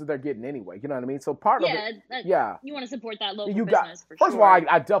small cheese that they're getting anyway. You know what I mean? So part of it, you want to support that local business for sure. First of all,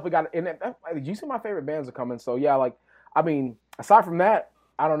 I definitely got it. And you see, my favorite bands are coming. So yeah, like, I mean, aside from that,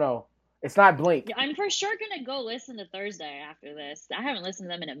 I don't know. It's not Blink. I'm for sure gonna go listen to Thursday after this. I haven't listened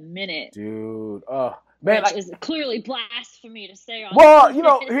to them in a minute, dude. Man, which is clearly blasphemy to say on. Well, you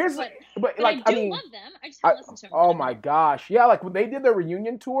know, here's but like I mean, love them. I just haven't listened to them. Oh my gosh, yeah! Like when they did their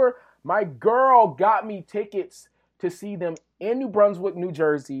reunion tour, my girl got me tickets to see them in New Brunswick, New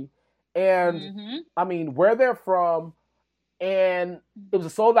Jersey, and I mean where they're from, and it was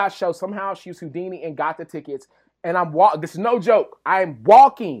a sold out show. Somehow she was Houdini and got the tickets, and I'm walking. This is no joke. I'm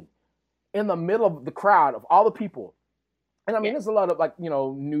walking in the middle of the crowd of all the people. And I mean, there's a lot of like, you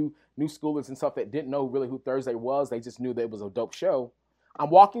know, new schoolers and stuff that didn't know really who Thursday was. They just knew that it was a dope show. I'm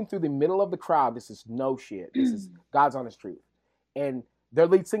walking through the middle of the crowd. This is no shit. This is God's honest truth. And their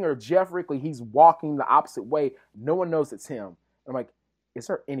lead singer, Jeff Rickley, he's walking the opposite way. No one knows it's him. I'm like, is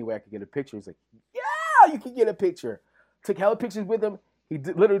there any way I could get a picture? He's like, yeah, you can get a picture. Took hella pictures with him. He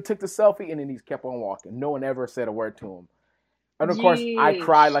literally took the selfie and then he kept on walking. No one ever said a word to him. And of course, I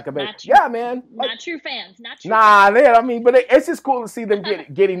cried like a baby. Yeah, man. Like, not true fans. I mean, but it's just cool to see them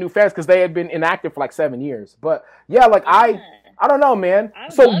getting new fans because they had been inactive for like 7 years. But yeah, like I don't know, man. I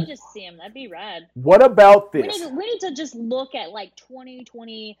would love to see them. That'd be rad. What about this? We need to just look at like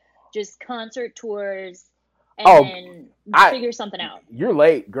 2020 just concert tours and then figure something out. You're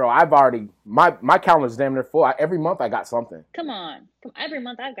late, girl. I've already my calendar's damn near full. Every month I got something. Come on. Every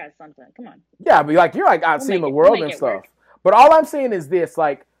month I've got something. Come on. Yeah, but like you're like out seeing the world and stuff. Work. But all I'm saying is this,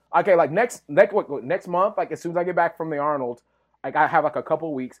 like, okay, like next month, like as soon as I get back from the Arnold, like I have like a couple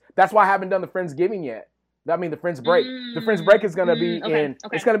of weeks. That's why I haven't done the Friendsgiving yet. I mean the Friends break. The Friends break is gonna be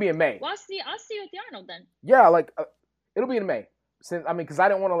it's gonna be in May. Well, I'll see you at the Arnold then. Yeah, like it'll be in May. Since I mean, because I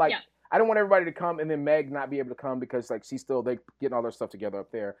don't want to I don't want everybody to come and then Meg not be able to come because like she's still getting all their stuff together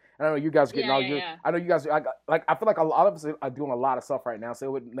up there. And I know you guys are getting I know you guys I feel like a lot of us are doing a lot of stuff right now, so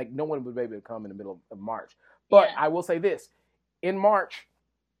it would like no one would be able to come in the middle of March. But I will say this: in March,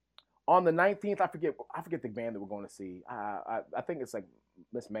 on the 19th, I forget the band that we're going to see. I think it's like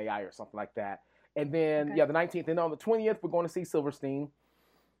Miss May I or something like that. And then the 19th, and on the 20th, we're going to see Silverstein.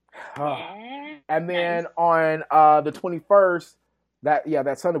 And then on the 21st,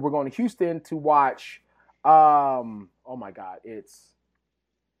 that Sunday, we're going to Houston to watch. Oh my God, it's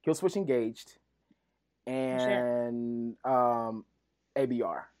Killswitch Engaged and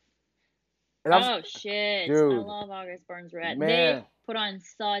ABR. And shit! Dude, I love August Burns Red. Man. They put on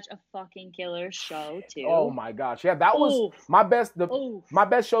such a fucking killer show too. Oh my gosh, yeah, that was my best. My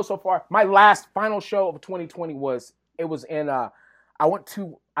best show so far. My last final show of 2020 was in. I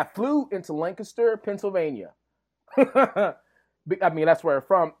flew into Lancaster, Pennsylvania. I mean, that's where I'm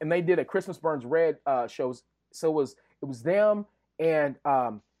from, and they did a Christmas Burns Red shows. So it was them and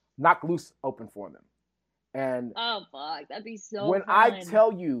Knock Loose open for them. And oh fuck, that'd be so. When fun. I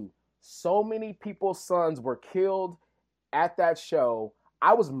tell you, so many people's sons were killed at that show.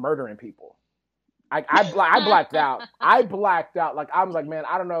 I was murdering people. I blacked out. I blacked out. Like I was like, man,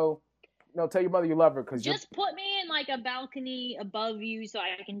 I don't know. No, tell your mother you love her because just put me in like a balcony above you so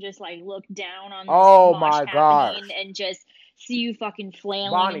I can just like look down on. This oh my god! And just see you fucking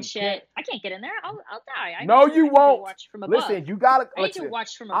flailing Bonnie, and shit. I can't get in there. I'll die. No, you won't. Watch from above. Listen, you gotta. I need to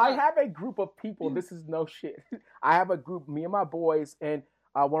watch from above. I have a group of people. This is no shit. I have a group. Me and my boys and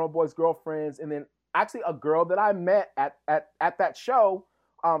one of my boys' girlfriends, and then actually a girl that I met at that show.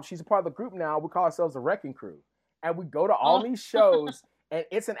 She's a part of the group now. We call ourselves the Wrecking Crew, and we go to all these shows. and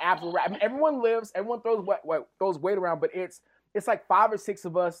it's an absolute. I mean, everyone throws weight around, but it's like 5 or 6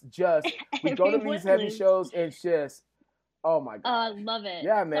 of us. Just we go to these heavy shows, and it's just, oh my god, love it.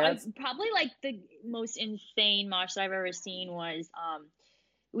 Yeah, man. So probably like the most insane mosh that I've ever seen was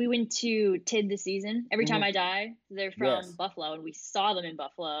we went to Tid the Season. Every Time I Die. They're from Buffalo, and we saw them in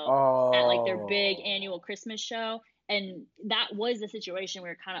Buffalo at like their big annual Christmas show. And that was the situation. We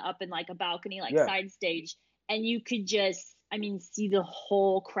were kind of up in like a balcony, like side stage, and you could just, I mean, see the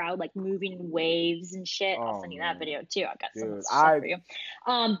whole crowd like moving in waves and shit. I'll send you that video too. I got some stuff for you.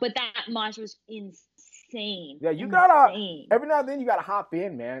 But that mosh was insane. Yeah, you gotta every now and then you gotta hop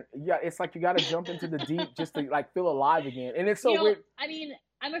in, man. Yeah, it's like you gotta jump into the deep just to like feel alive again. And it's so weird. I mean,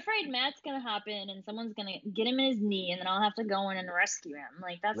 I'm afraid Matt's gonna hop in and someone's gonna get him in his knee, and then I'll have to go in and rescue him.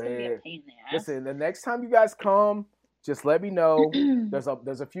 Like that's gonna be a pain in the ass. Listen, the next time you guys come, just let me know. There's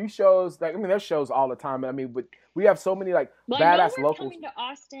a few shows. Like, I mean, there's shows all the time. I mean, but we have so many like badass locals. Coming to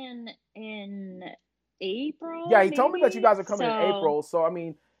Austin in April. Yeah, he told me that you guys are coming in April. So I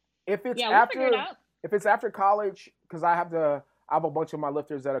mean, if it's after college, because I have a bunch of my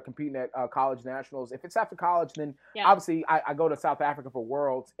lifters that are competing at college nationals. If it's after college, then obviously I go to South Africa for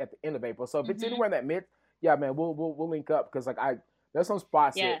Worlds at the end of April. So if it's anywhere in that mid, yeah, man, we'll link up because like there's some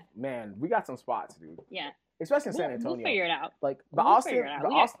spots that, man, we got some spots, dude. Yeah. Especially in San Antonio. We'll figure it out. Like the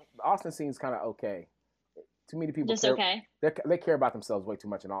Austin scene is kind of okay. Too many people just okay. They care about themselves way too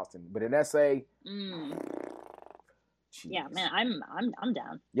much in Austin, but in SA, yeah, man, I'm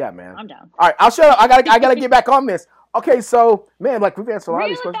down. Yeah, man, I'm down. All right, I'll shut up. I gotta get back on this. Okay, so man, like we've answered a lot of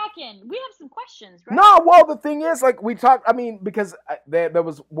these questions. Back in. We have some questions, right? No, well, the thing is, like we talked. I mean, because there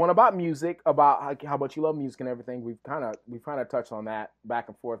was one about music, about how much you love music and everything. We've kind of touched on that back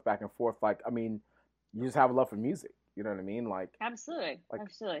and forth. Like, I mean, you just have a love for music. You know what I mean? Like absolutely.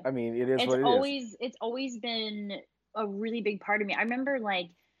 I mean, it is what it is. It's always been a really big part of me. I remember like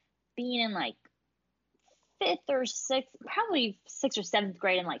being in like 5th or 6th, probably 6th or 7th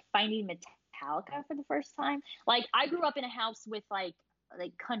grade, and like finding Metallica for the first time. Like I grew up in a house with like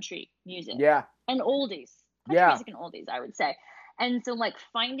country music. Yeah. And oldies. Country music and oldies, I would say. And so like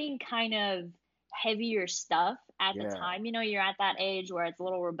finding kind of heavier stuff at the time, you know, you're at that age where it's a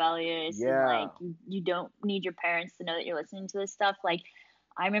little rebellious and like you don't need your parents to know that you're listening to this stuff. Like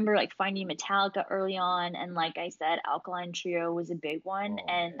I remember like finding Metallica early on, and like I said, Alkaline Trio was a big one,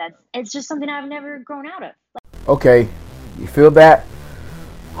 and it's just something I've never grown out of. Okay, you feel that?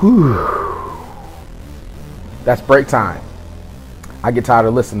 Whew. That's break time. I get tired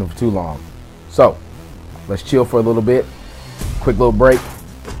of listening for too long. So, let's chill for a little bit. Quick little break.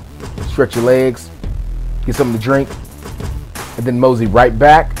 Stretch your legs. Get something to drink. And then mosey right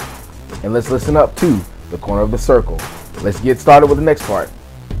back. And let's listen up to The Corner of the Circle. Let's get started with the next part.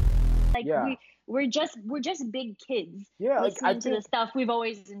 Like we're just big kids. Yeah, listening to the stuff we've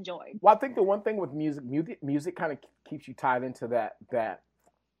always enjoyed. Well, I think the one thing with music kind of keeps you tied into that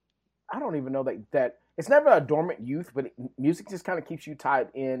I don't even know that it's never a dormant youth, but music just kind of keeps you tied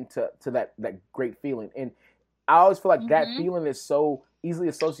into that great feeling. And I always feel like that feeling is so easily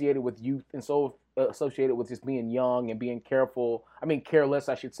associated with youth and so associated with just being young and being careless,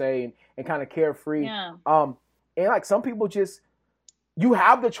 I should say, and kind of carefree. Yeah. And like some people just, you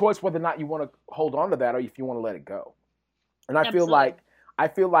have the choice whether or not you want to hold on to that or if you want to let it go. And I feel like,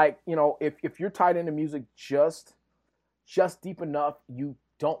 you know, if you're tied into music just deep enough, you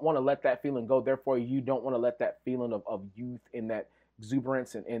don't want to let that feeling go. Therefore, you don't want to let that feeling of youth and that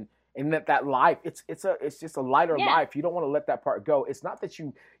exuberance and that life. It's just a lighter life. You don't want to let that part go. It's not that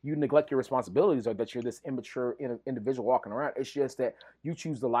you neglect your responsibilities or that you're this immature individual walking around. It's just that you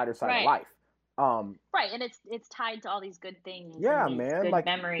choose the lighter side of life. Right, and it's tied to all these good things. Yeah, and man, good like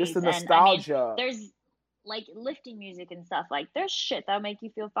memories. just the nostalgia. And, I mean, there's like lifting music and stuff. Like there's shit that'll make you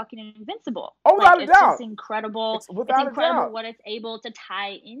feel fucking invincible. Oh, like, without a doubt. Just incredible. It's incredible what it's able to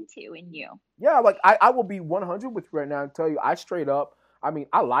tie into in you. Yeah, like I will be 100 with you right now and tell you, I straight up. I mean,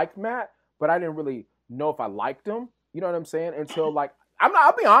 I liked Matt, but I didn't really know if I liked him. You know what I'm saying? Until like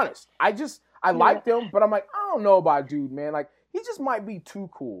I'll be honest. I liked him, but I'm like, I don't know about dude, man. Like he just might be too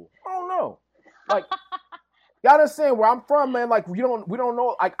cool. I don't know. Like, y'all understand where I'm from, man? Like, we don't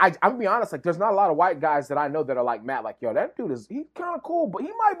know. Like, I'm gonna be honest. Like, there's not a lot of white guys that I know that are like Matt. Like, yo, that dude he's kind of cool, but he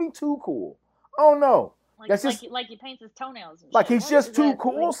might be too cool. I don't know. Like, that's just like he paints his toenails. And like shit. he's just too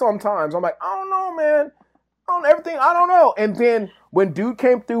cool sometimes. I'm like, I don't know, man. I don't know. And then when dude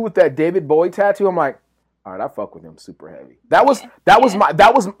came through with that David Bowie tattoo, I'm like, all right, I fuck with him super heavy. That was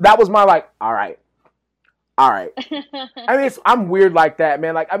my like, all right. I mean, I'm weird like that,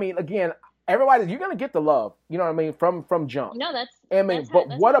 man. Like, I mean, again. everybody, you're gonna get the love. You know what I mean? From jump. No, I mean, that's but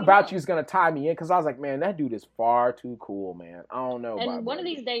that's what how you about know. you is gonna tie me in? Because I was like, man, that dude is far too cool, man. I don't know about And one of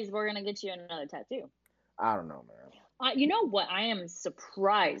buddy. these days, we're gonna get you another tattoo. I don't know, man. You know what? I am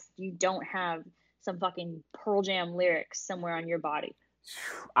surprised you don't have some fucking Pearl Jam lyrics somewhere on your body.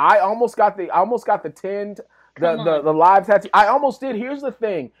 I almost got the 10 Come the on. live tattoo. I almost did. Here's the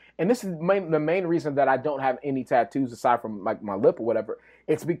thing, and this is the main reason that I don't have any tattoos aside from like my lip or whatever.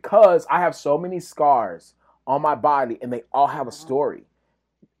 It's because I have so many scars on my body, and they all have a story.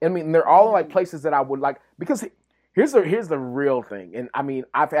 I mean, they're all in like places that I would like because here's the real thing, and I mean,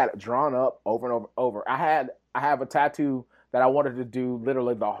 I've had it drawn up over and over. I have a tattoo that I wanted to do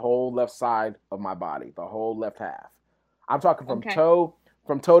literally the whole left side of my body, the whole left half. I'm talking Okay.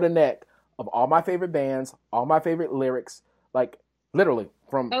 from toe to neck of all my favorite bands, all my favorite lyrics, like literally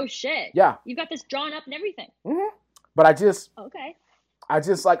from Oh shit. yeah. You got this drawn up and everything. But Okay. I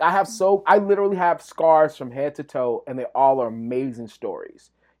just like I literally have scars from head to toe, and they all are amazing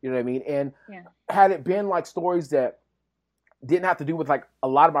stories. You know what I mean? And Yeah. had it been like stories that didn't have to do with like a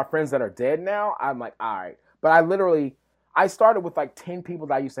lot of my friends that are dead now, I'm like, all right. But I started with like 10 people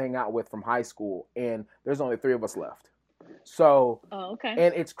that I used to hang out with from high school, and there's only 3 of us left. So, Oh, okay.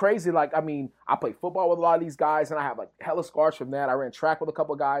 and it's crazy. Like, I mean, I played football with a lot of these guys, and I have like hella scars from that. I ran track with a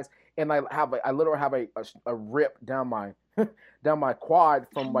couple of guys, and I literally have a rip down my down my quad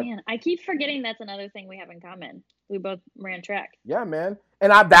Oh from like, man, I keep forgetting that's another thing we have in common. We both ran track. yeah, man.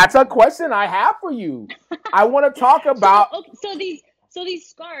 And that's a question I have for you. I want to talk So about okay, so these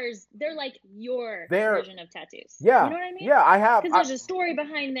scars, they're like your their, version of tattoos. yeah, You know what I mean? yeah. I have, Because there's a story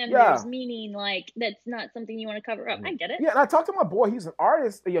behind them. yeah. There's meaning. Like that's not something you want to cover up. I get it. Yeah, and I talked to my boy. He's an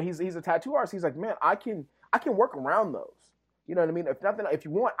artist. You know, he's a tattoo artist. He's like, man, I can work around those. You know what I mean? If nothing, if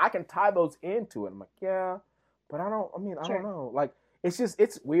you want, I can tie those into it. I'm like, yeah, but I don't. I mean, I don't Sure. know. Like,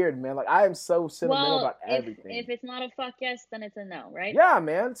 it's weird, man. Like, I am so sentimental Well, about everything. if it's not a fuck yes, then it's a no, right? Yeah,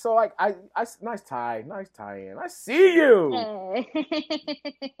 man. So like, nice tie in. I see you.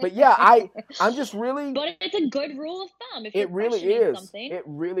 But yeah, I'm just really. But it's a good rule of thumb. If It you're really questioning is. something, It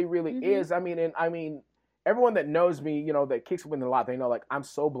really, really is. I mean, everyone that knows me, you know, that kicks with me a lot, they know like I'm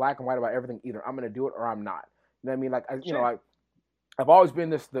so black and white about everything. Either I'm gonna do it or I'm not. You know what I mean? Like, you know, Sure. like I've always been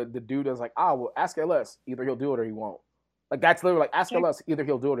the dude that's like, well, ask LS. Either he'll do it or he won't. Like that's literally like ask Sure. LS. Either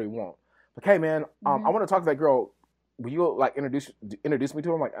he'll do it or he won't. Like, hey man, I want to talk to that girl. Will you like introduce me to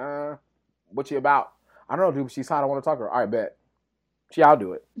her? I'm like, what she about? I don't know, dude. But she's hot. I want to talk to her. All right, bet. I'll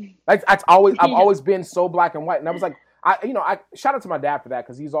do it. Like I've always been so black and white, and I was like, I shout out to my dad for that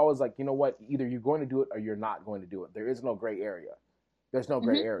because he's always like, you know what, either you're going to do it or you're not going to do it. There is no gray area. There's no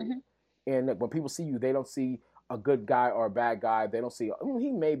gray area. And when people see you, they don't see a good guy or a bad guy. They don't see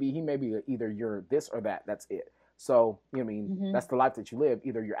he may be either you're this or that. That's it. So you know what I mean, that's the life that you live.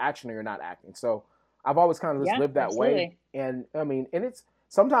 Either you're acting or you're not acting. So I've always kind of just lived that way. And I mean, and it's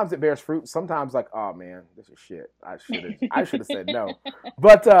sometimes it bears fruit. Sometimes like, oh man, this is shit. I should have said no.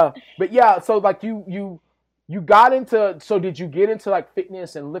 But yeah. So like you got into. So did you get into like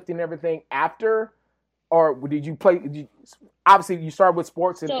fitness and lifting and everything after, or did you play? Obviously, you started with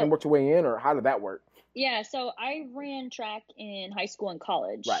sports and worked your way in, or how did that work? Yeah. So I ran track in high school and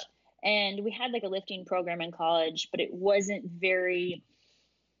college. Right. And we had like a lifting program in college, but it wasn't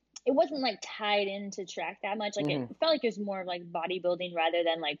like tied into track that much. Like it felt like it was more of like bodybuilding rather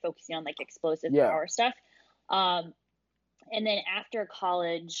than like focusing on like explosive power stuff. And then after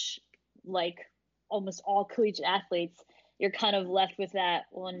college, like almost all collegiate athletes, you're kind of left with that,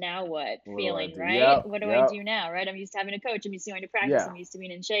 well, now what feeling, right? Yep, what do I do now, right? I'm used to having a coach. I'm used to going to practice. I'm used to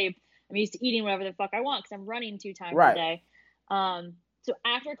being in shape. I'm used to eating whatever the fuck I want because I'm running 2 times a day. So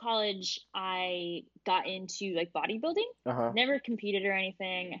after college, I got into like bodybuilding. Never competed or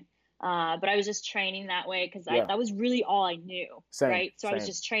anything, but I was just training that way because that was really all I knew, right? So I was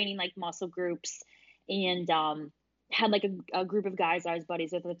just training like muscle groups, and had like a group of guys I was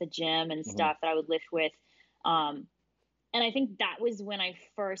buddies with at the gym and stuff that I would lift with. And I think that was when I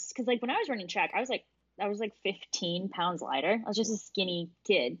first, because like when I was running track, I was like 15 pounds lighter. I was just a skinny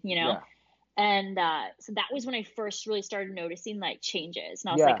kid, you know. And so that was when I first really started noticing like changes.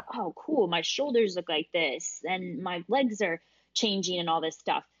 And I was like, oh, cool. My shoulders look like this and my legs are changing and all this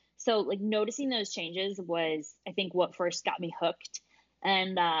stuff. So like noticing those changes was, I think, what first got me hooked.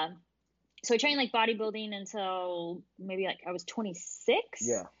 And so I trained like bodybuilding until maybe like I was 26.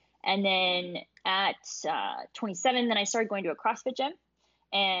 Yeah. And then at 27, then I started going to a CrossFit gym.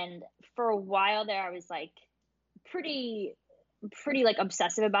 And for a while there, I was like pretty like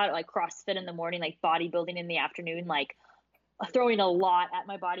obsessive about it, like CrossFit in the morning, like bodybuilding in the afternoon, like throwing a lot at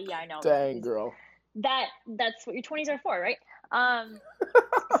my body. Yeah, I know. Dang, girl. That's what your 20s are for, right?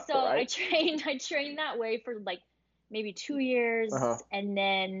 So right? I trained that way for like maybe 2 years, Uh-huh. and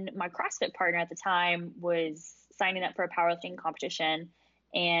then my CrossFit partner at the time was signing up for a powerlifting competition,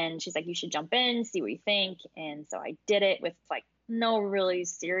 and she's like, "You should jump in, see what you think." And so I did it with like no really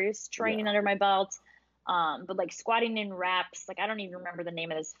serious training Yeah. under my belt. But like squatting in reps, like I don't even remember the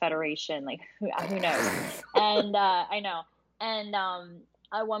name of this federation, like who knows? And I know, and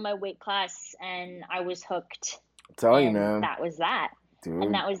I won my weight class, and I was hooked, I'm telling you, and man. that was that. And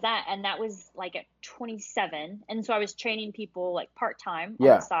Dude. that was that. And that was like at 27. And so I was training people like part time on the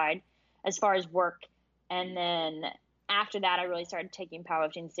Yeah. side as far as work. And then after that, I really started taking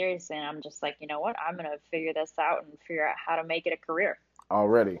powerlifting seriously. And I'm just like, you know what? I'm going to figure this out and figure out how to make it a career.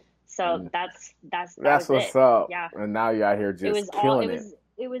 Already. So that That's was what's it. up. Yeah. And now you're out here It was just all, killing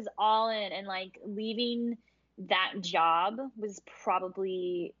it was all in. And like leaving that job was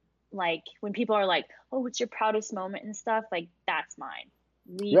probably like when people are like, "Oh, what's your proudest moment?" and stuff, like that's mine.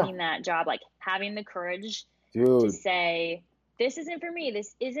 Leaving that job, like having the courage to Dude. say, "This isn't for me.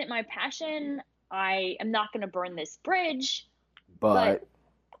 This isn't my passion. I am not going to burn this bridge, But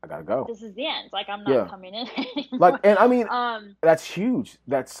I gotta go. this is the end. Like I'm not coming in anymore." Like, and I mean, that's huge.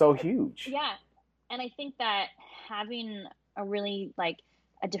 That's so huge. Yeah, and I think that having a really like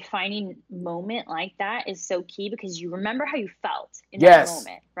a defining moment like that is so key, because you remember how you felt in that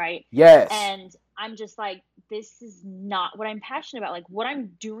moment, right? Yes. And I'm just like, this is not what I'm passionate about. Like what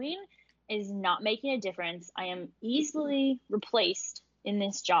I'm doing is not making a difference. I am easily replaced in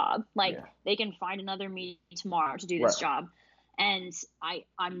this job. Like they can find another me tomorrow to do this job. And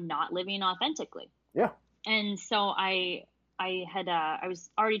I'm not living authentically. Yeah. And so I was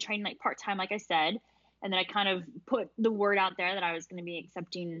already training like part-time, like I said. And then I kind of put the word out there that I was going to be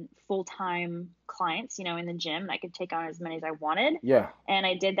accepting full-time clients, you know, in the gym. And I could take on as many as I wanted. Yeah. And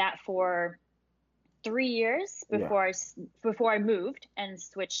I did that for 3 years before I moved and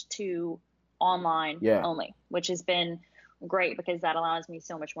switched to online only, which has been great because that allows me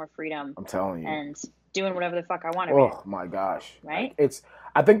so much more freedom. I'm telling you. And doing whatever the fuck I want to. Oh my gosh. Right?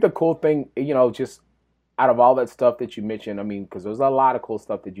 I think the cool thing, you know, just out of all that stuff that you mentioned, I mean, because there's a lot of cool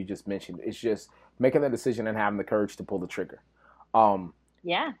stuff that you just mentioned. It's just making the decision and having the courage to pull the trigger.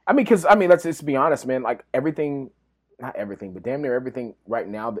 Yeah. I mean, because, I mean, let's just be honest, man. Like everything, not everything, but damn near everything right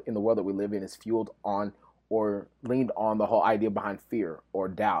now in the world that we live in is fueled on or leaned on the whole idea behind fear or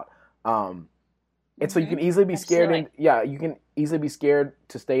doubt. And so you can easily be scared. And you can easily be scared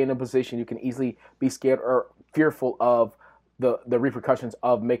to stay in a position. You can easily be scared or fearful of the repercussions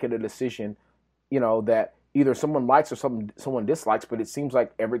of making a decision, you know, that either someone likes or someone dislikes. But it seems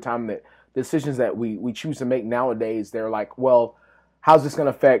like every time that decisions that we choose to make nowadays, they're like, well, how's this going to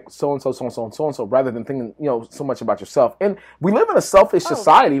affect so-and-so, so-and-so, and so-and-so, rather than thinking, you know, so much about yourself. And we live in a selfish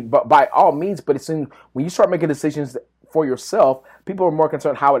society, but by all means, but it's when you start making decisions for yourself, people are more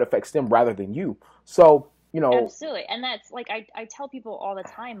concerned how it affects them rather than you. So, you know. Absolutely. And that's like, I tell people all the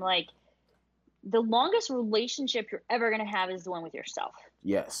time, like, the longest relationship you're ever going to have is the one with yourself.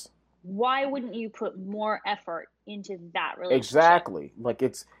 Yes. Why wouldn't you put more effort into that relationship? Exactly. Like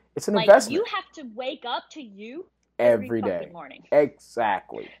it's an investment. You have to wake up to you every day morning.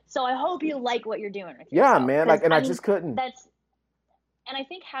 Exactly. So I hope you like what you're doing with yourself. Yeah, man. Like, and I just couldn't. And I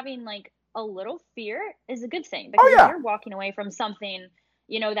think having like a little fear is a good thing, because if you're walking away from something,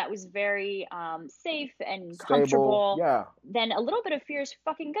 you know, that was very safe and stable, comfortable, then a little bit of fear is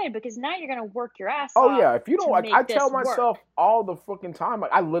fucking good, because now you're gonna work your ass off. Oh yeah, if you don't, like, I tell myself all the fucking time,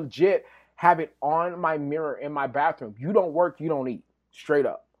 like I legit have it on my mirror in my bathroom. You don't work, you don't eat. Straight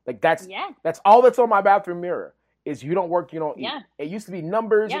up. Like that's all that's on my bathroom mirror. Is you don't work, you don't eat. It used to be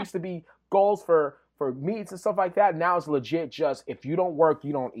numbers, it used to be goals for meets and stuff like that. Now it's legit just if you don't work,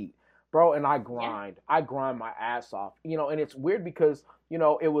 you don't eat. Bro, and I grind. I grind my ass off. You know, and it's weird because, you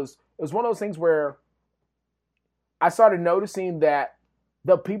know, it was one of those things where I started noticing that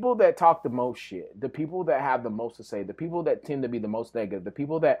the people that talk the most shit, the people that have the most to say, the people that tend to be the most negative, the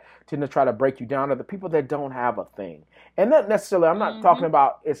people that tend to try to break you down are the people that don't have a thing. And not necessarily, I'm not talking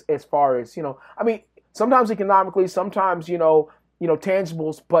about as far as, you know, I mean, sometimes economically, sometimes, you know,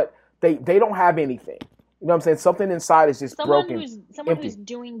 tangibles, but they don't have anything. You know what I'm saying? Something inside is just broken. Someone who's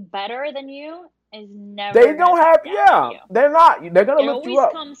doing better than you is never. They don't have. They're not. They're gonna lift you up.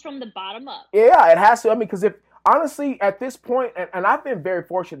 It always comes from the bottom up. Yeah, it has to. I mean, because if honestly, at this point, and I've been very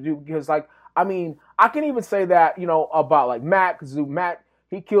fortunate to do, because, like, I mean, I can even say that, you know, about like Matt, because Matt,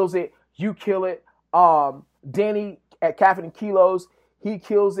 he kills it. You kill it. Danny at Caffeine and Kilos, he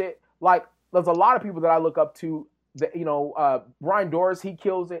kills it. Like, there's a lot of people that I look up to. That, you know, Brian Doris, he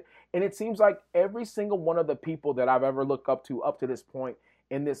kills it. And it seems like every single one of the people that I've ever looked up to this point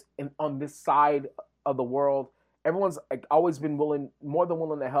on this side of the world everyone's like always been more than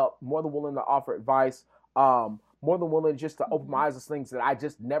willing to help, more than willing to offer advice, more than willing just to open my eyes to things that I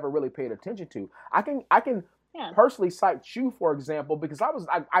just never really paid attention to. I can personally cite you for example because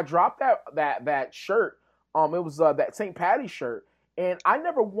I dropped that shirt. It was that St. Patty's shirt, and I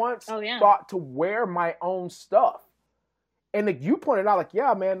never once thought to wear my own stuff. And like you pointed out, like,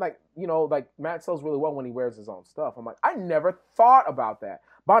 yeah, man, like, you know, like Matt sells really well when he wears his own stuff. I'm like, I never thought about that.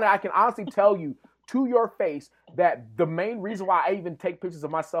 Bonnie, I can honestly tell you to your face that the main reason why I even take pictures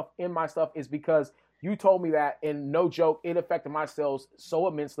of myself in my stuff is because you told me that, and no joke, it affected my sales so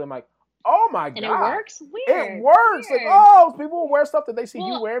immensely. I'm like, oh my God. And it works? Weird. It works. Weird. Like, oh, people will wear stuff that they see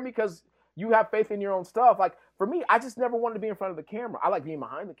you wearing because you have faith in your own stuff. Like, for me, I just never wanted to be in front of the camera. I like being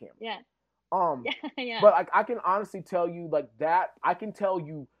behind the camera. Yeah. Yeah. But like I can honestly tell you like that, I can tell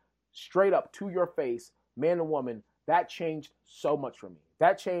you straight up to your face, man and woman, that changed so much for me.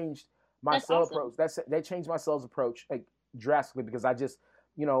 That changed my sales approach. That changed my sales approach like drastically because I just,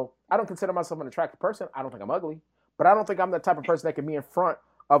 you know, I don't consider myself an attractive person. I don't think I'm ugly, but I don't think I'm the type of person that can be in front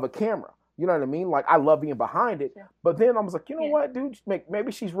of a camera. You know what I mean? Like I love being behind it, but then I was like, you know what, dude,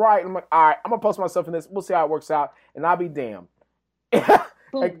 maybe she's right. And I'm like, all right, I'm gonna post myself in this. We'll see how it works out, and I'll be damned.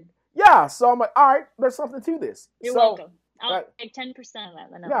 Like, yeah, so I'm like, all right, there's something to this. You're welcome. I'll take 10% of that.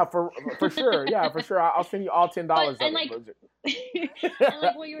 Then yeah, for sure. Yeah, for sure. I'll send you all $10. And like, and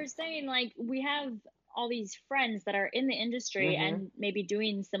like what you were saying, like we have all these friends that are in the industry and maybe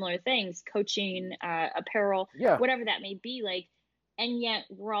doing similar things, coaching, apparel, whatever that may be. Like, and yet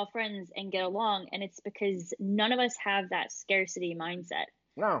we're all friends and get along, and it's because none of us have that scarcity mindset.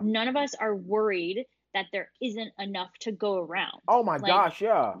 No, none of us are worried that there isn't enough to go around. Oh my gosh,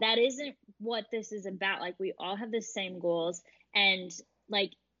 yeah. That isn't what this is about. Like we all have the same goals, and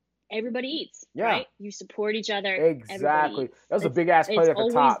like everybody eats, right? You support each other. Exactly. That was a big ass play at the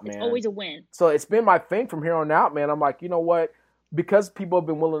top, man. It's always a win. So it's been my thing from here on out, man. I'm like, you know what? Because people have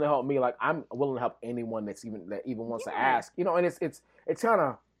been willing to help me, like I'm willing to help anyone that even wants to ask, you know. And it's kind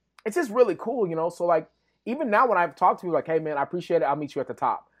of, it's just really cool, you know. So like even now when I've talked to you, like, hey man, I appreciate it. I'll meet you at the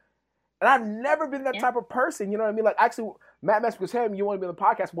top. And I've never been that type of person, you know what I mean? Like, actually, Matt messaged was, hey, you want to be on the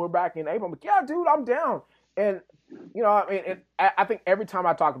podcast? We're back in April. I'm like, yeah, dude, I'm down. And, you know, I mean, I think every time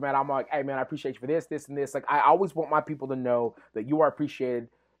I talk to Matt, I'm like, hey, man, I appreciate you for this, this, and this. Like, I always want my people to know that you are appreciated,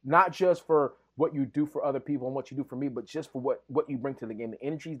 not just for what you do for other people and what you do for me, but just for what you bring to the game, the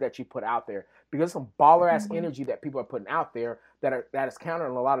energies that you put out there. Because some baller-ass energy that people are putting out there that is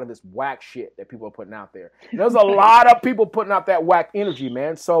countering a lot of this whack shit that people are putting out there. And there's a lot of people putting out that whack energy,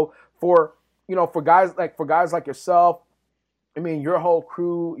 man. So for guys like yourself, I mean, your whole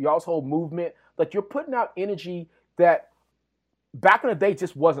crew, y'all's whole movement, like you're putting out energy that back in the day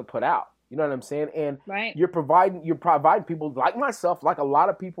just wasn't put out. You know what I'm saying? And you're providing people like myself, like a lot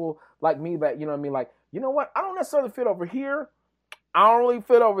of people like me that, you know what I mean? Like, you know what? I don't necessarily fit over here. I don't really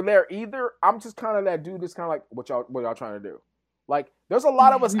fit over there either. I'm just kind of that dude that's kind of like, what y'all trying to do? Like, there's a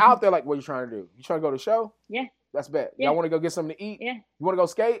lot of us out there like, what you trying to do? You trying to go to the show? Yeah. That's bet. Y'all want to go get something to eat? Yeah. You want to go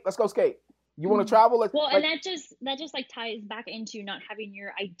skate? Let's go skate. You want to travel? And that just like ties back into not having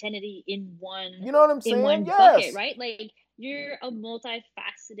your identity in one. You know what I'm saying? In one bucket, right? Like you're a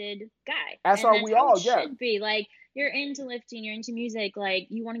multifaceted guy. That's we all. Yeah. Should be like you're into lifting, you're into music, like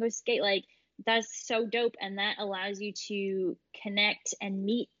you want to go skate, like that's so dope, and that allows you to connect and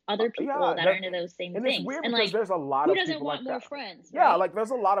meet other people that are into those same things. It's weird because like, there's a lot of people who doesn't want more that. Friends? Yeah, right? like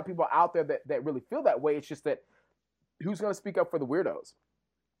there's a lot of people out there that really feel that way. It's just that who's going to speak up for the weirdos?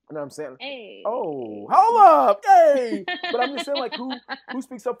 You know what I'm saying? Hey. Oh, hold up. Hey. But I'm just saying, like, who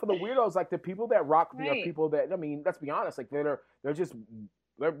speaks up for the weirdos? Like, the people that rock me are people that, I mean, let's be honest, like, they're just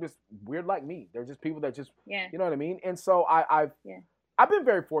weird like me. They're just people that just, you know what I mean? And so I've been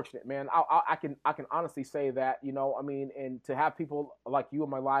very fortunate, man. I can honestly say that, you know, I mean, and to have people like you in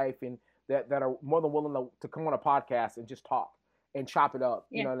my life and that are more than willing to come on a podcast and just talk and chop it up.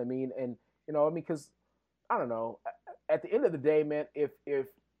 You know what I mean? And, you know, I mean, because, I don't know, at the end of the day, man, if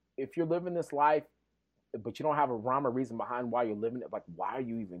you're living this life, but you don't have a rhyme or reason behind why you're living it, like, why are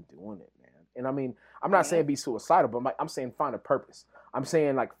you even doing it, man? And I mean, I'm not saying be suicidal, but I'm saying find a purpose. I'm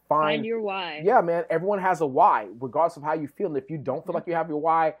saying, like, find your why. Yeah, man. Everyone has a why, regardless of how you feel. And if you don't feel like you have your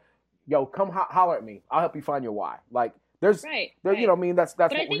why, yo, come holler at me. I'll help you find your why. Like, there's, you know what I mean? That's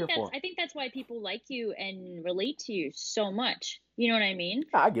what we're here for. I think that's why people like you and relate to you so much. You know what I mean?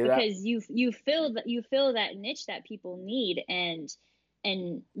 Yeah, I get that. Because you fill that niche that people need, and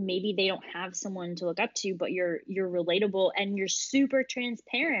maybe they don't have someone to look up to, but you're relatable and you're super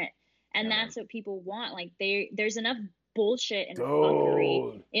transparent, and that's what people want. Like there's enough bullshit and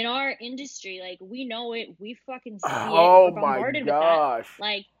fuckery in our industry. Like we know it, we fucking see it. We're bombarded with that.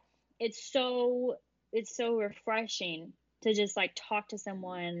 Like it's so it's so refreshing to just like talk to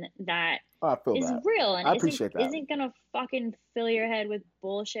someone that I feel is that. real and I isn't appreciate that. isn't gonna fucking fill your head with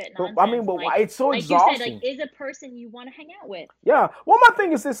bullshit But I mean, nonsense. but Like why? It's so you said, like exhausting. is a person you want to hang out with. Yeah. Well, my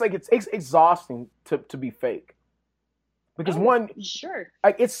thing is this: like, it's exhausting to be fake. Because Oh, one, sure.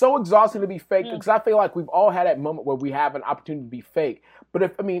 like, it's so exhausting to be fake. Yeah. Because I feel like we've all had that moment where we have an opportunity to be fake. But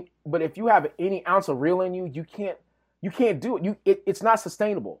if you have any ounce of real in you, you can't do it. It's not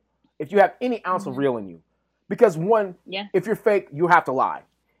sustainable if you have any ounce of real in you. Because one, Yeah. if you're fake, you have to lie,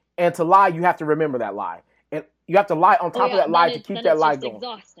 and to lie, you have to remember that lie, and you have to lie on top of that lie to keep that lie going.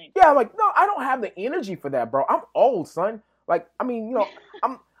 Exhausting. Yeah, I'm like, no, I don't have the energy for that, bro. I'm old, son. Like, I mean,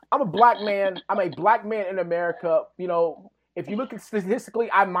 I'm a black man. I'm a black man in America. If you look at statistically,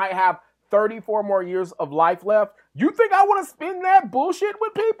 I might have 34 more years of life left. You think I want to spend that bullshit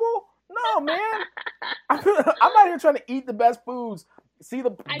with people? No, man. I'm out here trying to eat the best foods, see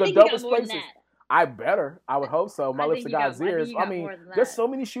the dopest places. I better. I would hope so. My lips to God's ears. I mean, there's so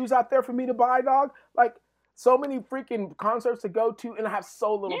many shoes out there for me to buy, dog. Like, so many freaking concerts to go to, and I have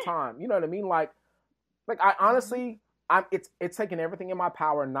so little time. You know what I mean? Like I honestly, it's taking everything in my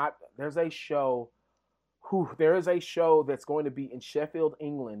power. There is a show that's going to be in Sheffield,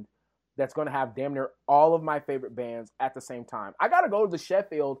 England, that's going to have damn near all of my favorite bands at the same time. I got to go to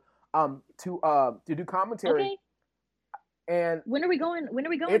Sheffield to do commentary. Okay. And when are we going?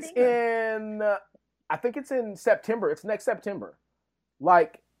 It's in I think it's in September. It's next September.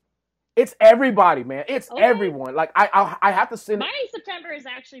 Like, it's everybody, man. It's everyone. Like, I have to send. My September is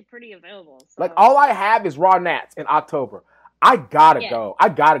actually pretty available. So. Like, all I have is Raw Nats in October. I gotta go. I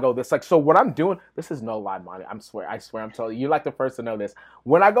gotta go. This, like, so what I'm doing, this is no lie, Monty. I swear, I'm telling you, you're like the first to know this.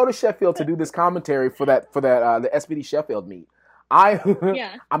 When I go to Sheffield to do this commentary for the SBD Sheffield meet,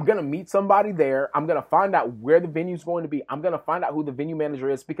 I'm gonna meet somebody there. I'm gonna find out where the venue's going to be. I'm gonna find out who the venue manager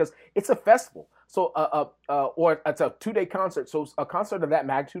is, because it's a festival. So or it's a 2-day concert. So a concert of that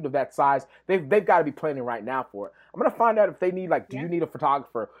magnitude, of that size, they've got to be planning right now for it. I'm gonna find out if they need, like, do you need a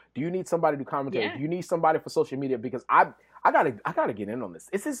photographer? Do you need somebody to commentary? Do you need somebody for social media? Because I gotta get in on this.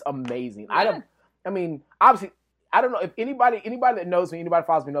 This is amazing. I mean, obviously, I don't know if anybody that knows me, anybody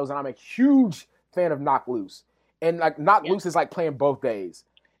follows me knows that I'm a huge fan of Knocked Loose. And, like, Knocked Loose is like playing both days.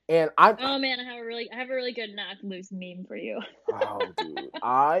 And oh man, I have a really good Knocked Loose meme for you. Oh, dude,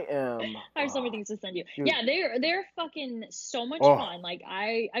 I have so many things to send you. Dude. Yeah, they're fucking so much fun. Like,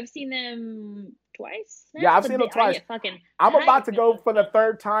 I've seen them twice. Yeah, I've seen them twice. I'm about to go for the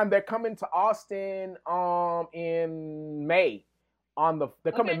third time. They're coming to Austin in May.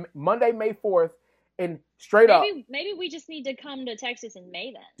 They're coming Monday, May 4th. And maybe we just need to come to Texas in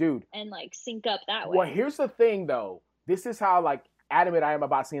May then, dude, and like sync up that way. Well, here's the thing, though. This is how, like, adamant I am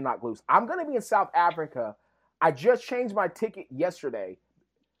about seeing Knocked Loose. I'm gonna be in South Africa. I just changed my ticket yesterday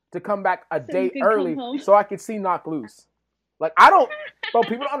to come back a day early so I could see Knocked Loose. Like, I don't, bro.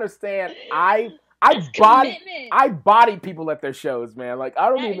 People don't understand. I body people at their shows, man. Like, I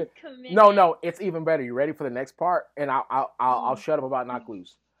don't even. No, it's even better. You ready for the next part? And I'll shut up about Knocked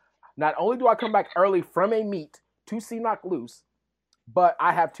Loose. Not only do I come back early from a meet to see Knocked Loose, but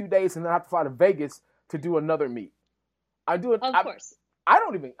I have 2 days and then I have to fly to Vegas to do another meet. Of course. I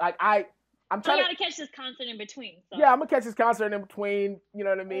don't even, like, I'm trying to catch this concert in between. So. Yeah, I'm going to catch this concert in between, you know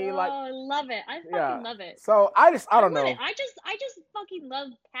what I mean? Oh, like, I love it. I fucking love it. So I don't know. I just fucking love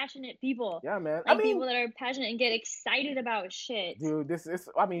passionate people. Yeah, man. Like, people that are passionate and get excited about shit. Dude,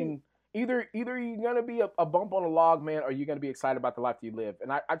 I mean, either you're going to be a bump on a log, man, or you're going to be excited about the life you live.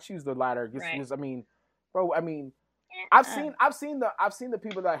 And I choose the latter. Just, I mean, bro, I've seen the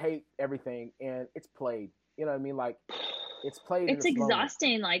people that hate everything, and it's played. You know what I mean? Like, it's played. It's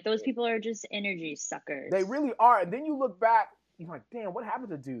exhausting. Like, those people are just energy suckers. They really are. And then you look back, you're like, damn, what happened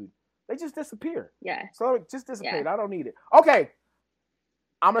to dude? They just disappear. Yeah. So it just disappeared. Yeah. I don't need it. Okay.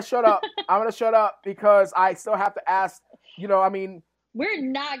 I'm going to shut up. Because I still have to ask, I mean. We're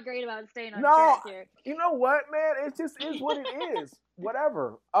not great about staying on track here. You know what, man? It just is what it is.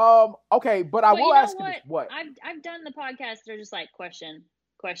 Whatever. Okay, but I will ask you this. What? I've done the podcast. They're just like question.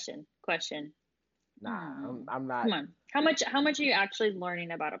 Nah, I'm not. Come on. How much are you actually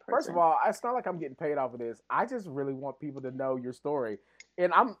learning about a person? First of all, it's not like I'm getting paid off of this. I just really want people to know your story,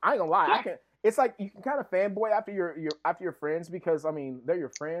 and I ain't gonna lie. Yeah. It's like you can kind of fanboy after your friends, because I mean, they're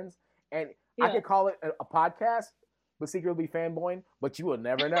your friends, and I could call it a podcast, but secretly fanboying. But you will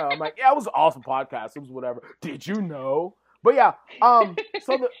never know. I'm like, yeah, it was an awesome podcast. It was whatever. Did you know? But yeah.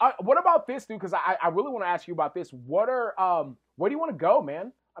 So what about this, dude? Because I really want to ask you about this. Where do you want to go,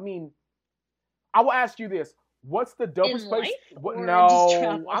 man? I mean. I will ask you this: what's the dopest place?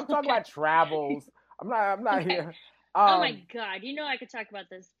 No, I'm talking about travels. I'm not here. Oh my Um, God. You know I could talk about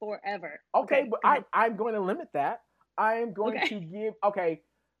this forever. okay, Okay, but go ahead. I'm going to limit that. I am going Okay. to give. Okay,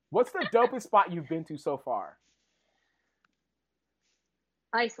 what's the dopest spot you've been to so far?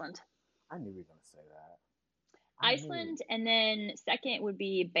 Iceland. I knew you were going to say that. I knew Iceland, and then second would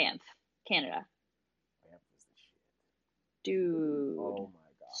be Banff, Canada. Banff was the shit. Dude, Oh my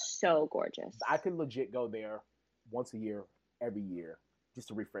god, so gorgeous. I could legit go there once a year, every year, just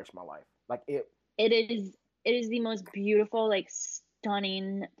to refresh my life. Like it. It is the most beautiful, like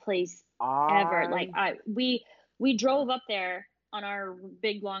stunning place ever. Like I we drove up there on our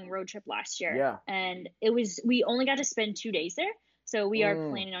big long road trip last year, yeah. and we only got to spend 2 days there. So we are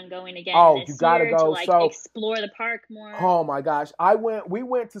Mm. planning on going again Oh, you this gotta year to go. like So, explore the park more. oh my gosh, we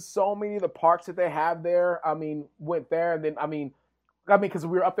went to so many of the parks that they have there. I mean, went there, and then because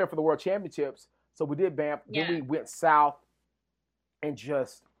we were up there for the World Championships, so we did Banff. Then Yeah. we went south, and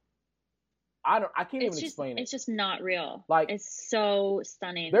just I can't even explain it. It's just not real. Like It's so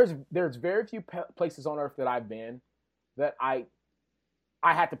stunning. there's very few places on earth that I've been that I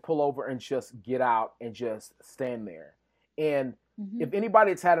had to pull over and just get out and just stand there. And Hmm. if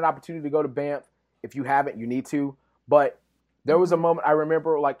anybody that's had an opportunity to go to Banff, if you haven't, you need to. But there was a Hmm. moment I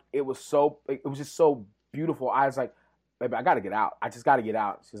remember, like it was just so beautiful. I was like, baby, I got to get out. I just got to get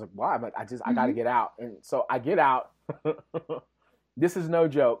out. She's like, why? I'm like, I got to Hmm. get out. And so I get out. This is no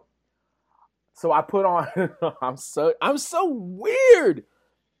joke. So I put on. I'm so weird.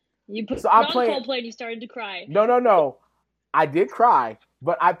 You put So I on played. Coldplay and you started to cry. No. I did cry,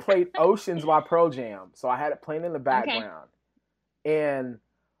 but I played Oceans by Pearl Jam, so I had it playing in the Okay. background, and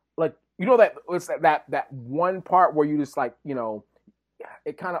like that it's that one part where you just like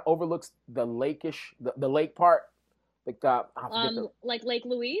it kind of overlooks the the lake part, like I forget Like Lake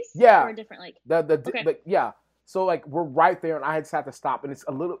Louise? yeah Or a different lake? Okay. yeah. So like we're right there, and I just had to stop, and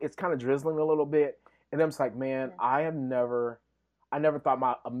it's kind of drizzling a little bit, and I'm just like, man, Yeah. I never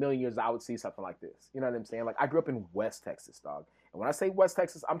thought a million years I would see something like this. You know what I'm saying? Like I grew up in West Texas, dog. And when I say West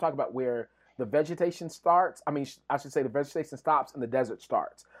Texas, I'm talking about where the vegetation starts. I mean, I should say the vegetation stops and the desert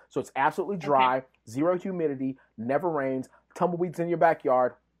starts. So it's absolutely dry, Okay. zero humidity, never rains, tumbleweeds in your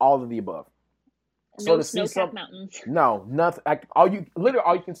backyard, all of the above. So No to see snow-capped mountains. no, nothing. Like all you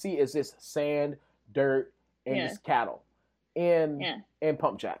can see is just sand, dirt, and Yeah. just cattle, and Yeah.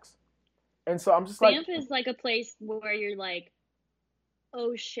 pump jacks. And so I'm just like, Banff is like a place where you're like,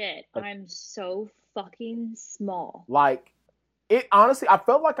 oh shit, like I'm so fucking small. Like it honestly, I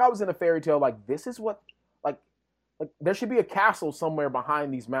felt like I was in a fairy tale. Like this is what like there should be a castle somewhere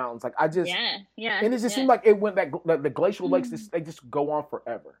behind these mountains. Like I just Yeah. Yeah. and it just Yeah. seemed like it went the glacial lakes they just go on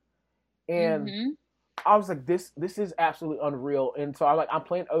forever. And Mm-hmm. I was like, this is absolutely unreal. And so I'm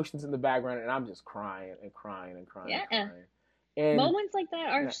playing Oceans in the background and I'm just crying and crying and crying Yeah. and crying. And Moments like that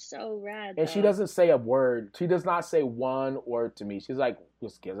are so rad, and she though. doesn't say a word. She does not say one word to me. She's like,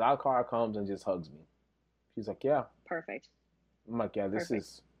 just gets out of the car, comes and just hugs me. She's like, yeah. Perfect. I'm like, yeah,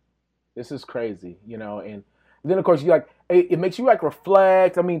 Perfect. this is crazy, and then of course you like it makes you like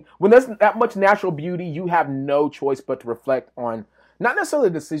reflect. I mean, when there's that much natural beauty, you have no choice but to reflect on not necessarily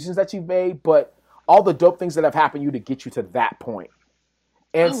the decisions that you've made, but all the dope things that have happened to you to get you to that point.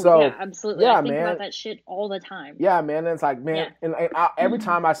 And Oh, so, yeah, absolutely. yeah, I think man, about that shit all the time. yeah, man. And it's like, man, Yeah. every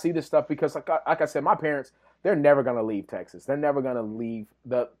time I see this stuff, because like I said, my parents, they're never gonna leave Texas. They're never gonna leave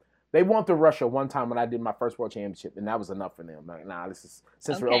They went to Russia one time when I did my first world championship, and that was enough for them. Like, nah, this is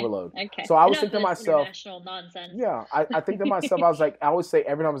sensory Okay. overload. Okay. So I was Enough thinking of to this myself, international nonsense. yeah, I think to myself, I was like, I always say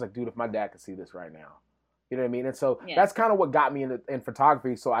every time I was like, dude, if my dad could see this right now, you know what I mean? And so Yeah. that's kind of what got me in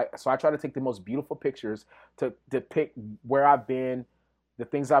photography. So I try to take the most beautiful pictures to depict where I've been, the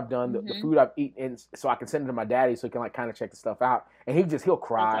things I've done, the food I've eaten, and so I can send it to my daddy so he can like kind of check the stuff out. And he'll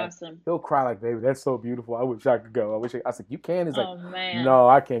cry. That's awesome. He'll cry like, baby, that's so beautiful. I wish I could go. I was like, you can. He's like, Oh man. no,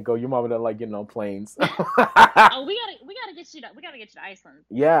 I can't go. Your mama doesn't like getting on planes. Oh, we gotta get you to Iceland.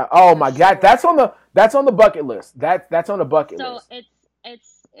 Yeah. Oh For my God, sure. that's on the bucket list. That's on the bucket So list.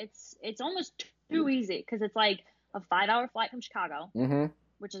 it's almost too easy because it's like a 5-hour flight from Chicago, Mm-hmm.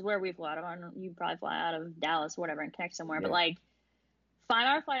 which is where we flew out of. I don't know, you probably fly out of Dallas, whatever, and connect somewhere. But Yeah. like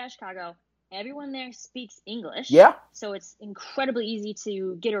 5-hour flight out of Chicago. Everyone there speaks English. Yeah. So it's incredibly easy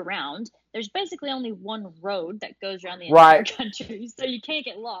to get around. There's basically only one road that goes around the Right. entire country, so you can't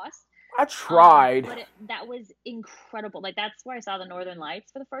get lost. I tried. But that was incredible. Like that's where I saw the Northern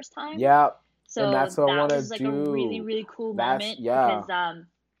Lights for the first time. Yeah. So And that's what I that wanna was like a do. really, really cool That's- moment yeah. because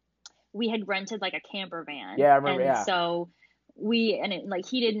we had rented like a camper van. Yeah, I remember, And yeah. so it like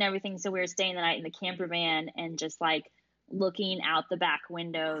heated and everything, so we were staying the night in the camper van and just like looking out the back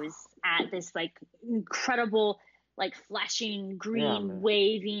windows at this like incredible like flashing Yeah, green man.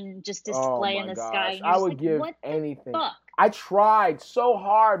 waving just Oh display in my the sky, gosh. and you're I just would like, give what the anything. fuck? I tried so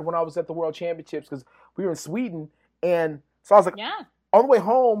hard when I was at the World Championships because we were in Sweden. And so I was like, Yeah, on the way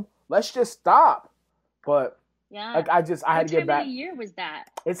home, let's just stop. But yeah. like I had What to get time of the back. year was that?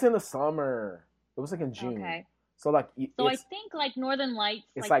 It's in the summer. It was like in June. Okay. So like So I it's think like Northern Lights,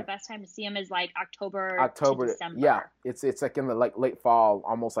 it's like the like best time to see them is like October to October. Yeah, December. it's like in the like late fall,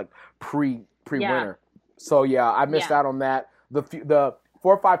 almost like pre Yeah, winter. So yeah, I missed yeah. out on that. The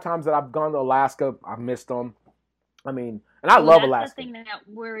 4 or 5 times that I've gone to Alaska, I missed them. I mean, and I Oh, love that's the Alaska.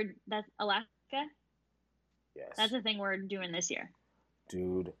 thing that's Alaska. That's Yes, the thing we're doing this year,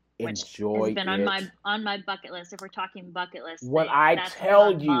 dude, which has enjoy been it. on my bucket list. If we're talking bucket list When things, I that's one tell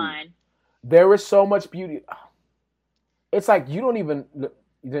on you, mine. there is so much beauty. It's like you don't even.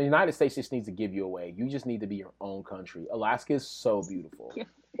 The United States just needs to give you away. You just need to be your own country. Alaska is so beautiful.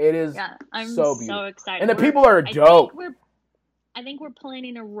 It is Yeah, I'm so so beautiful, excited. and the people are I dope. think we're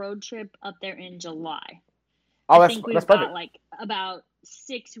planning a road trip up there in July. Oh, I that's think that's we've got perfect. like about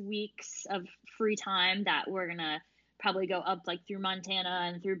 6 weeks of free time that we're gonna probably go up like through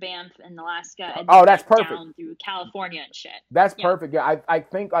Montana and through Banff and Alaska and Oh, then that's like perfect. down through California and shit. That's Yeah. perfect. Yeah, I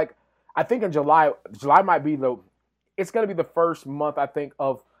think in July. July might be the. It's gonna be the first month I think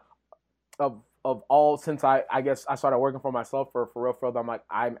of all since I guess I started working for myself for real. I'm like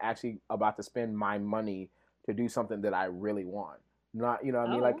I'm actually about to spend my money to do something that I really want. Not you know what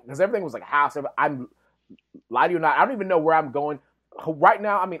I mean like Oh, because everything was like house. I'm lie to you or not. I don't even know where I'm going right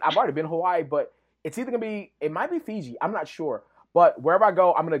now. I mean I've already been to Hawaii, but it's either gonna be it might be Fiji. I'm not sure. But wherever I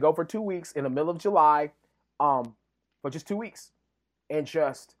go, I'm gonna go for 2 weeks in the middle of July, for just 2 weeks and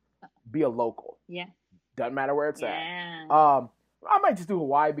just be a local. yeah. Doesn't matter where it's at. Yeah. I might just do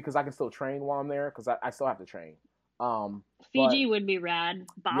Hawaii because I can still train while I'm there because I still have to train. But Fiji would be rad. yeah,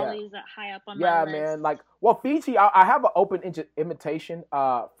 Bali's high up on my yeah, list. man. Like, well, Fiji, I have an open invitation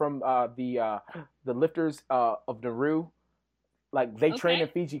from the lifters of Nauru. Like they train Okay. in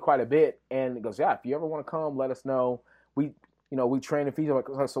Fiji quite a bit, and it goes, yeah. If you ever want to come, let us know. We, we train in Fiji. I'm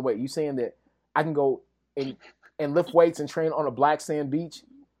like, so wait, you saying that I can go and lift weights and train on a black sand beach?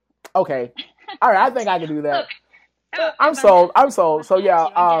 Okay, all right. I think I can do that. Look, oh, I'm if I sold. have I'm to, sold. if I So have yeah,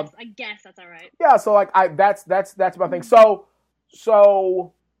 to, I guess that's all right. yeah. So like that's my thing. So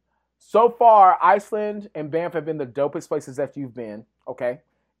far, Iceland and Banff have been the dopest places that you've been. Okay,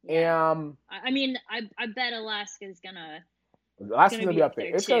 Yeah. and I mean, I bet Alaska's Alaska's gonna gonna be be up up there.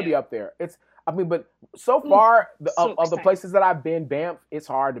 there It's gonna be too. up there. It's I mean, but so Ooh, far so of the excited. places that I've been, Banff, it's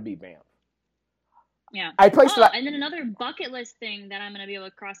hard to beat Banff. Yeah. I placed Oh, that. and then another bucket list thing that I'm gonna be able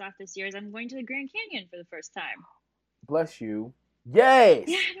to cross off this year is I'm going to the Grand Canyon for the first time. Bless you. Yes.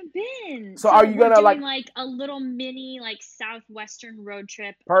 Yeah, I haven't been. So are So you we're gonna like doing like a little mini like southwestern road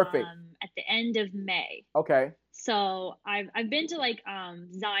trip perfect? at the end of May. Okay. So I've been to like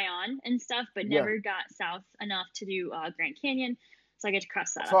Zion and stuff, but Yeah. never got south enough to do Grand Canyon. So I get to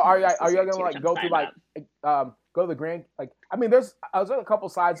cross that So off my list are this you year gonna too, which like I'm go through excited like about. go to the Grand like I mean there's a couple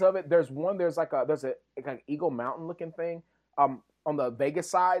sides of it. There's like an Eagle Mountain looking thing on the Vegas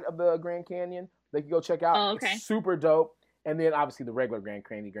side of the Grand Canyon that you go check out. Oh, okay. It's super dope. And then obviously the regular Grand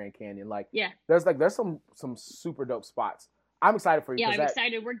Canyon. Like Yeah. there's some super dope spots. I'm excited for you. Yeah, I'm that,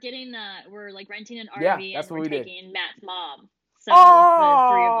 excited. We're like renting an Yeah, RV that's and what we're we did. taking Matt's mom. So the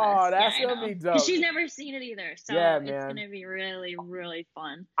three of Oh, us. Yeah, that's I gonna know. be Because dope. she's never seen it either. So Yeah, it's man. gonna be really, really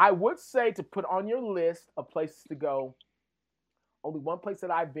fun. I would say to put on your list of places to go. Only one place that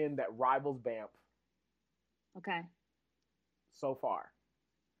I've been that rivals Banff Okay. so far,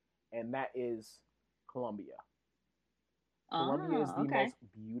 and that is Colombia. Colombia is Oh, the okay. most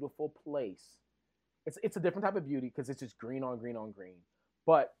beautiful place. It's a different type of beauty because it's just green on green on green.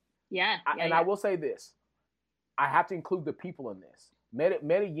 But Yeah. Yeah. and I will say this, I have to include the people in this.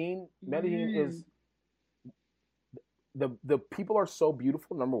 Medellin is the people are so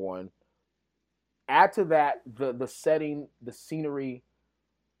beautiful. Number one, add to that the setting, the scenery,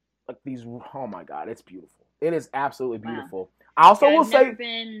 like these. Oh my God, it's beautiful. It is absolutely beautiful. Wow. I also will I've never say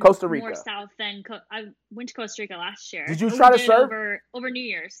been Costa Rica. more south than I went to Costa Rica last year. Did you try to surf? Over New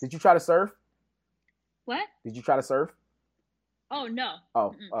Year's? Did you try to surf? What? Did you try to surf? Oh no.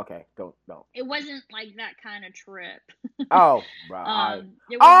 Oh, Mm-mm. okay. Don't. It wasn't like that kind of trip. Oh, bro.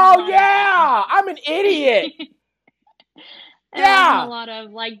 Oh yeah, I'm an idiot. Yeah. A lot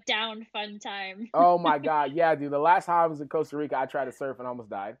of like down fun time. Oh my God, yeah, dude. The last time I was in Costa Rica, I tried to surf and almost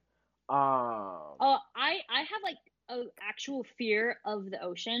died. Oh, I have like an actual fear of the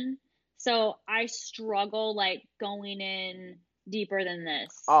ocean, so I struggle like going in deeper than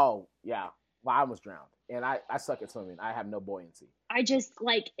this. Oh yeah. Well, I almost drowned, and I suck at swimming. I have no buoyancy. I just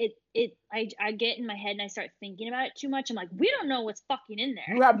like it. I get in my head and I start thinking about it too much. I'm like, we don't know what's fucking in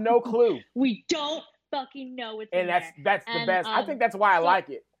there. You have no clue. We don't fucking know what's in And there. that's the best. I think that's why I like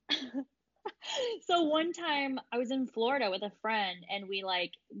it. So one time I was in Florida with a friend, and we're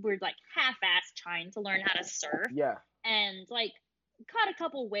like half-assed trying to learn how to surf. Yeah. And like caught a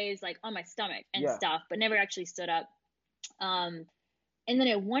couple waves like on my stomach and Yeah. stuff, but never actually stood up. And then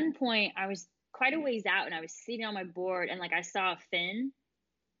at one point I was quite a ways out, and I was sitting on my board, and like I saw a fin.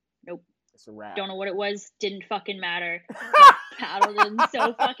 Nope. It's a wrap. Don't know what it was. Didn't fucking matter. So paddled in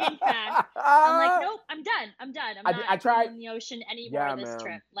so fucking fast. I'm like, nope, I'm done. I'm not I tried in the ocean anymore this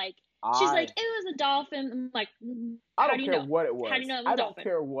trip. Like, I, she's like, it was a dolphin. I'm like, I how don't do you care know? what it was. How do you know it was I a don't dolphin?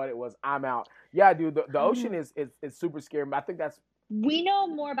 care what it was. I'm out. Yeah, dude. The ocean is super scary. But I think that's We know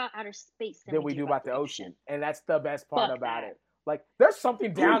more about outer space than we do about the ocean, and that's the best part Fuck about that. it. Like, there's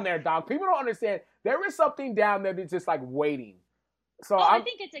something down there, dog. People don't understand. There is something down there that's just like waiting. So I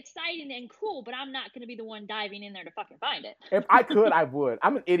think it's exciting and cool, but I'm not going to be the one diving in there to fucking find it. If I could, I would.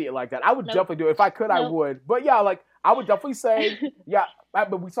 I'm an idiot like that. I would Nope. definitely do it. If I could, I Nope. would. But yeah, like I would definitely say, yeah.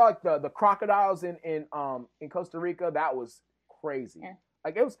 But we saw like the crocodiles in Costa Rica. That was crazy. Yeah.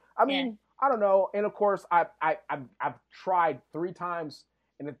 Like it was. I mean, I don't know. And of course, I've tried 3 times,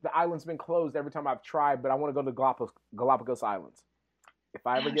 and the island's been closed every time I've tried. But I want to go to Galapagos Islands. If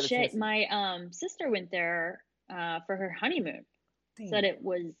I ever get a chance. My sister went there for her honeymoon. Said it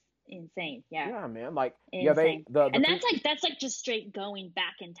was insane. Yeah, man. Like insane. the and that's like just straight going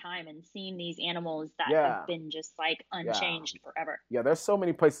back in time and seeing these animals that have been just like unchanged forever. Yeah, there's so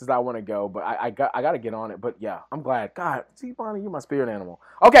many places I want to go, but I got to get on it. But yeah, I'm glad. God, see, Bonnie, you're my spirit animal.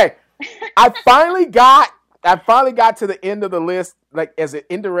 Okay, I finally got to the end of the list, like as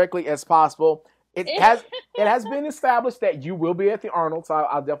indirectly as possible. It has been established that you will be at the Arnold, so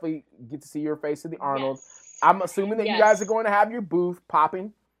I'll definitely get to see your face at the Arnold. Yes. I'm assuming that you guys are going to have your booth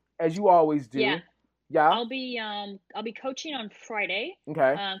popping, as you always do. Yeah. I'll be coaching on Friday.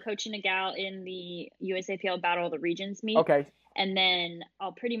 Okay. Coaching a gal in the USAPL Battle of the Regions meet. Okay. And then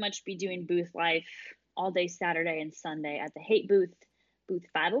I'll pretty much be doing booth life all day Saturday and Sunday at the Hate booth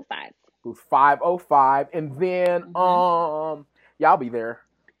 505. Booth 505, and then I'll be there,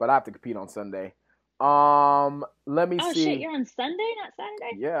 but I have to compete on Sunday. Let me see. Oh shit, you're on Sunday, not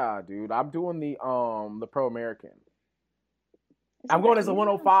Saturday? Yeah, dude. I'm doing the Pro American. I'm going as a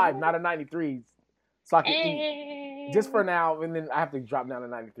 105, not a 93. So I can eat just for now, and then I have to drop down to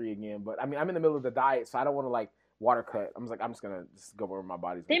 93 again. But I mean, I'm in the middle of the diet, so I don't want to like water cut. I'm just gonna go where my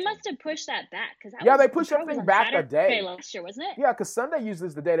body's. They must have pushed that back because they pushed everything back a day last year, wasn't it? Yeah, because Sunday usually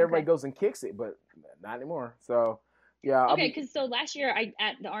is the day that everybody goes and kicks it, but not anymore. So. Yeah. Okay, because so last year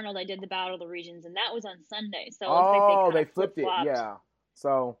at the Arnold I did the Battle of the Regions, and that was on Sunday. So it looks like they flipped it. Yeah.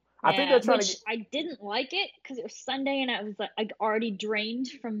 So I think they're trying to. I didn't like it because it was Sunday, and I was like already drained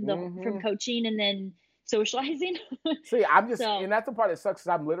from from coaching and then socializing. See, I'm just, and that's the part that sucks. Is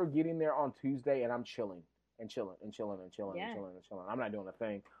I'm literally getting there on Tuesday, and I'm chilling. I'm not doing a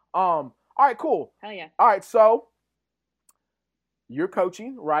thing. All right, cool. Hell yeah. All right, so you're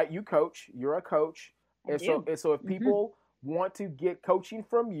coaching, right? You coach. You're a coach. And so if people want to get coaching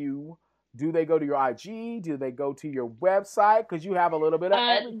from you, do they go to your IG? Do they go to your website? Because you have a little bit of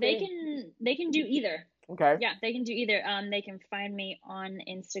everything. They can do either. Okay. Yeah, they can do either. They can find me on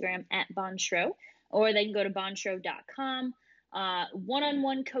Instagram at Bonshro, or they can go to bonshro.com.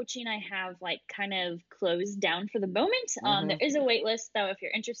 One-on-one coaching I have like kind of closed down for the moment. There is a wait list though if you're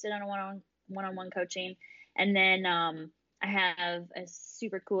interested in a one-on-one coaching. And then I have a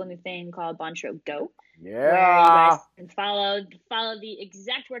super cool new thing called Bonshro Go. Yeah. Where you guys can follow the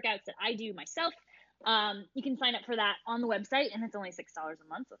exact workouts that I do myself. You can sign up for that on the website, and it's only $6 a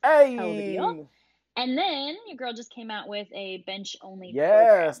month. So hey. Hell of a deal. And then your girl just came out with a bench only program.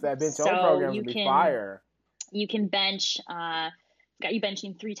 Yes, that bench only program will be fire. You can bench. Got you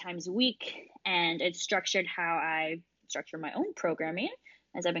benching 3 times a week, and it's structured how I structure my own programming,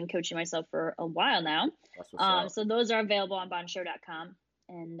 as I've been coaching myself for a while now. That's what's up. So those are available on bonshro.com,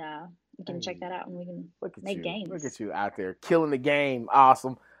 and you can check that out, and we can make games. Look at you out there killing the game.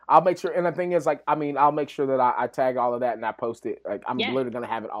 Awesome. I'll make sure, and the thing is, like, I mean, I'll make sure that I tag all of that and I post it. Like, I'm literally gonna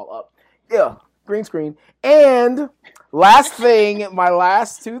have it all up. Yeah, green screen. And last thing, my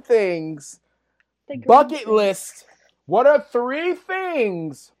last 2 things. Bucket list. What are 3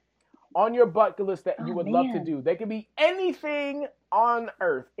 things on your bucket list that you would love to do? They could be anything on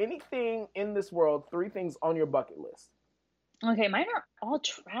earth, anything in this world. 3 things on your bucket list. Okay, mine are all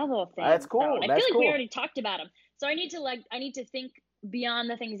travel things. That's cool. I feel like we already talked about them, so I need to think beyond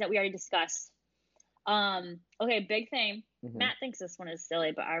the things that we already discussed. Okay, big thing. Mhm. Matt thinks this one is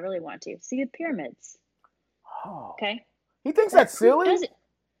silly, but I really want to see the pyramids. Oh. Okay, He thinks that's who silly? does it?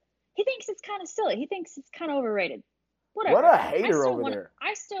 He thinks it's kind of silly. He thinks it's kind of overrated. What Whatever. a hater over there.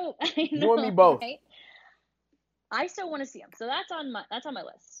 I You and me know, both. right? I still want to see them. So that's on my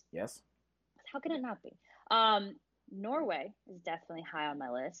list. Yes. How can it not be? Norway is definitely high on my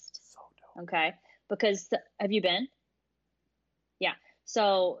list. So dope. Okay, because have you been? Yeah.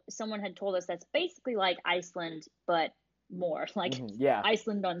 So someone had told us that's basically like Iceland, but more like Yeah.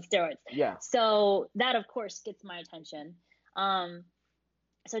 Iceland on steroids. Yeah. So that of course gets my attention.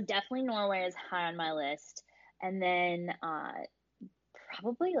 So definitely Norway is high on my list, and then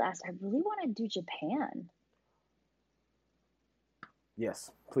probably last. I really want to do Japan.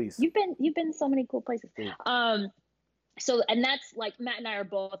 Yes, please. You've been so many cool places. Please. So, and that's like Matt and I are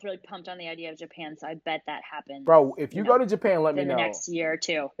both really pumped on the idea of Japan. So I bet that happens. Bro, if you go to Japan, let me know. In the next year or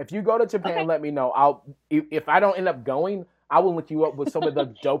two. If you go to Japan, let me know. If I don't end up going, I will link you up with some of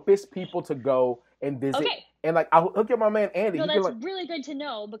the dopest people to go and visit. Okay. And like, I'll hook up my man Andy. No, that's really good to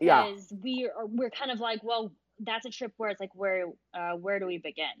know because we're kind of like, well, that's a trip where it's like, where do we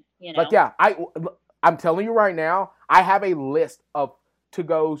begin? You know? Like, yeah, I'm telling you right now, I have a list of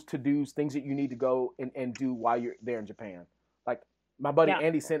to-goes, to-dos, things that you need to go and do while you're there in Japan. Like, my buddy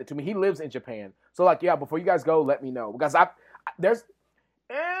Andy sent it to me. He lives in Japan. So, like, yeah, before you guys go, let me know. Because there's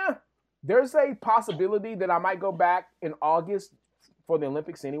a possibility that I might go back in August for the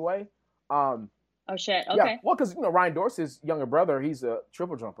Olympics anyway. Oh, shit. Okay. Yeah, well, because, Ryan Dorsey's younger brother, he's a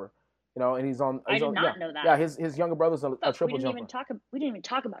triple jumper. And he's on. I did not know that. Yeah, his younger brother's a triple jumper. We didn't even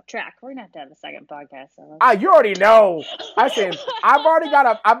talk about track. We're gonna have to have a second podcast. So. You already know. I said I've already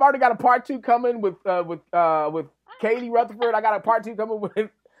got a part 2 coming with Katie Rutherford. I got a part 2 coming with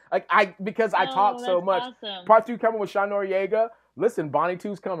because I talk so much. Awesome. Part 2 coming with Sean Noriega. Listen, Bonnie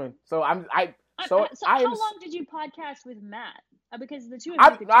 2's coming. So how long did you podcast with Matt? Because the two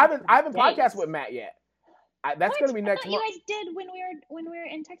of you. I haven't podcasted with Matt yet. That's going to be next month. You guys did when we were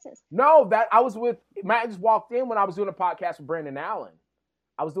in Texas. No, that I was with Matt. Just walked in when I was doing a podcast with Brandon Allen.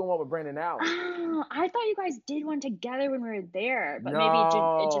 I was doing one with Brandon Allen. Oh, I thought you guys did one together when we were there, but maybe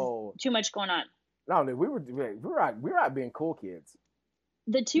it just too much going on. No, we were out being cool kids.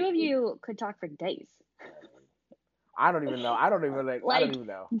 The two of you could talk for days. I don't even know. I don't even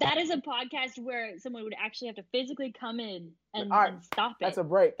know. That is a podcast where someone would actually have to physically come in and stop it. That's a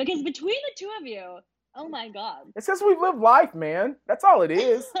break. Because between the two of you. Oh my God. It's just we've lived life, man. That's all it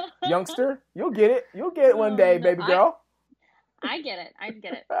is. Youngster, you'll get it. You'll get it one day, baby girl. I get it. I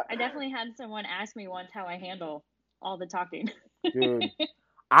definitely had someone ask me once how I handle all the talking. Dude,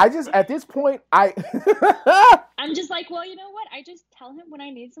 I just, at this point, I'm just like, well, you know what? I just tell him when I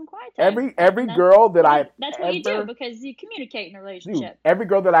need some quiet time. Every girl that that's what you do because you communicate in a relationship. Dude, every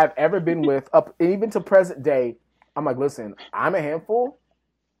girl that I've ever been with, up even to present day, I'm like, listen, I'm a handful.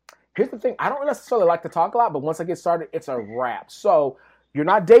 Here's the thing. I don't necessarily like to talk a lot, but once I get started, it's a wrap. So you're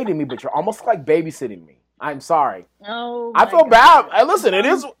not dating me, but you're almost like babysitting me. I'm sorry. Oh, I feel bad. Listen, it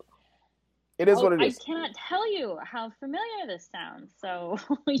is what it is. I cannot tell you how familiar this sounds. So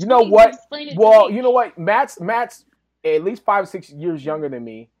you know what? Well, you know what? Matt's at least 5 or 6 years younger than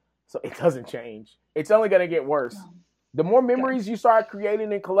me, so it doesn't change. It's only gonna get worse. No. The more memories you start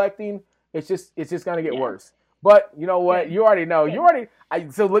creating and collecting, it's just gonna get worse. But you know what? Good. You already know. Good.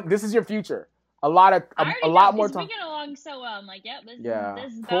 So look, this is your future. A lot more time. We get along so well. I'm like, yep.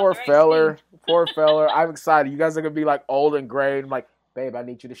 This is poor feller. Poor feller. I'm excited. You guys are gonna be like old and gray. I'm like, babe, I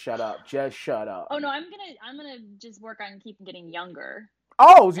need you to shut up. Just shut up. Oh no, I'm gonna just work on keeping getting younger.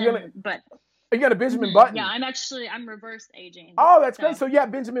 Oh, so you're gonna Benjamin Button. Yeah, I'm reverse aging. Oh, that's great. So yeah,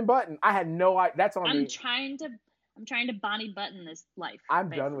 Benjamin Button. I had no idea. That's on me. I'm trying to Bonnie Button this life. I'm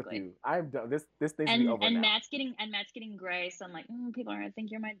done with you. I'm done. This thing's over and now. Matt's getting gray, so I'm like, people are gonna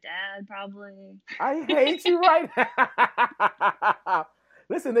think you're my dad, probably. I hate you right now.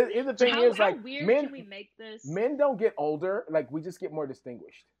 Listen, the thing is, like, weird men. Can we make this? Men don't get older. Like, we just get more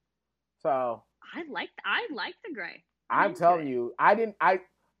distinguished. So. I like the gray. I'm telling you,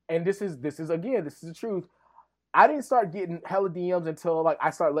 and this is the truth. I didn't start getting hella DMs until like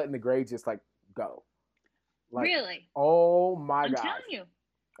I started letting the gray just like go. Like, really? Oh my God! I'm telling you,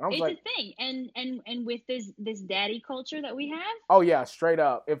 it's a thing, and with this daddy culture that we have. Oh yeah, straight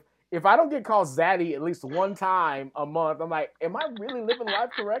up. If I don't get called zaddy at least one time a month, I'm like, am I really living life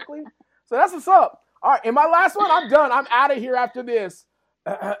correctly? So that's what's up. All right, and my last one, I'm done. I'm out of here after this.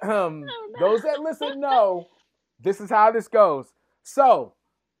 No. Those that listen know this is how this goes. So,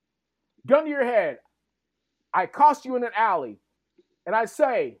 gun to your head. I accost you in an alley, and I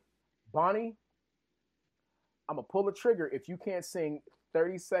say, Bonnie, I'm going to pull the trigger if you can't sing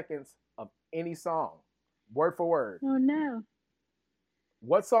 30 seconds of any song, word for word. Oh no.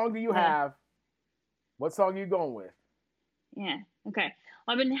 What song do you Yeah. have? What song are you going with? Yeah. Okay.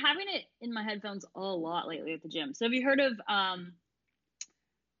 Well, I've been having it in my headphones a lot lately at the gym. So have you heard of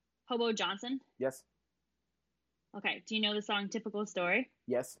Hobo Johnson? Yes. Okay. Do you know the song "Typical Story"?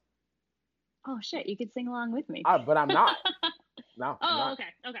 Yes. Oh shit! You could sing along with me. But I'm not. No. I'm not.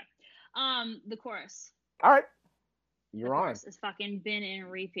 Okay. The chorus. All right. The You're on. chorus has fucking been in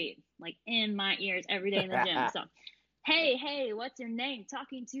repeat, like in my ears every day in the gym. So, hey, what's your name?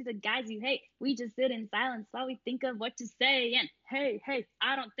 Talking to the guys you hate. We just sit in silence while we think of what to say. And hey,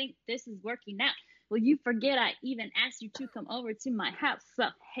 I don't think this is working out. Well, you forget I even asked you to come over to my house. So,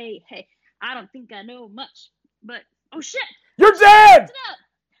 hey, I don't think I know much, but oh shit, You're dead.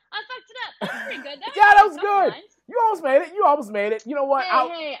 I fucked it up. That's pretty good. Yeah, that was good. You almost made it. You know what?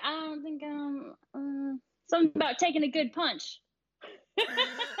 Hey, I don't think something about taking a good punch.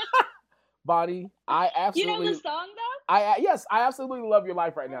 Bonnie, I absolutely. You know the song though? Yes, I absolutely love your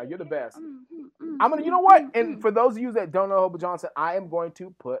life right now. You're the best. I'm gonna. You know what? And for those of you that don't know Hobo Johnson, I am going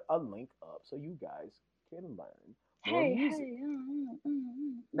to put a link up so you guys can learn more music.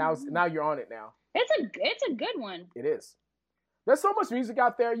 Now you're on it. Now it's a good one. it is. There's so much music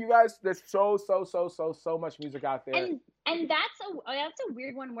out there, you guys. There's so much music out there. And that's a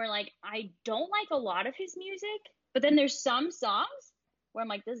weird one where like I don't like a lot of his music, but then there's some songs where I'm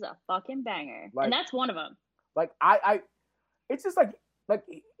like, this is a fucking banger, and that's one of them. Like I it's just like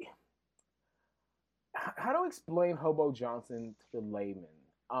how do I explain Hobo Johnson to the layman?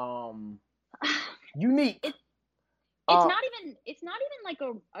 Unique. It's not even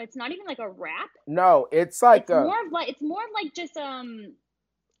like a rap. No, it's like it's more of like just I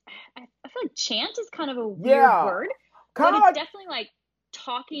feel like chant is kind of a weird word. Kind of like, definitely like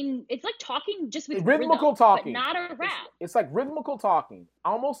talking. It's like talking just with rhythmical rhythm, talking, but not a rap. It's like rhythmical talking,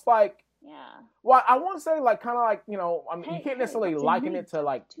 almost like Well, I want to say like kind of like I mean you can't necessarily liken it to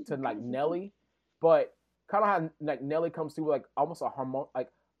like Nelly, but kind of how like Nelly comes through like almost a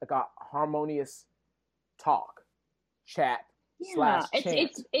harmonious talk. Chat / chant.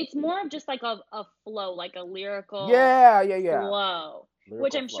 It's more of just like a flow, like a lyrical flow,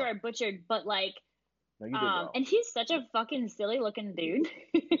 which I'm sure I butchered, but like no, you did well. And he's such a fucking silly looking dude.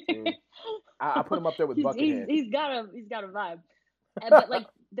 I put him up there with Buckethead. He's got a vibe, but like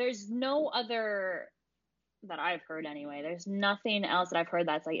there's no other that I've heard anyway. There's nothing else that I've heard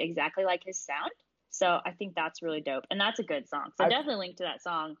that's like exactly like his sound. So I think that's really dope, and that's a good song. So definitely link to that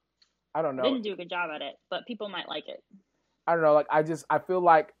song. I don't know. Didn't do a good job at it, but people might like it. I don't know. Like I feel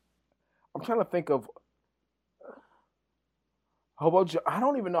like I'm trying to think of I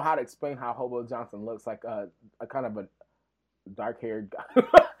don't even know how to explain how Hobo Johnson looks. Like a kind of a dark-haired guy,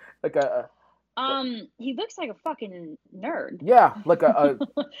 like a. He looks like a fucking nerd. Yeah, like a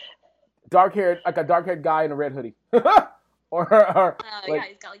dark-haired guy in a red hoodie, or yeah,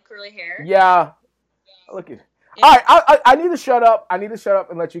 he's got like curly hair. Yeah, look at. Yeah. All right, I need to shut up. I need to shut up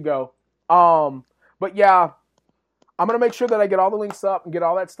and let you go. But yeah, I'm gonna make sure that I get all the links up and get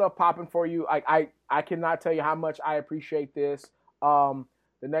all that stuff popping for you. I cannot tell you how much I appreciate this. The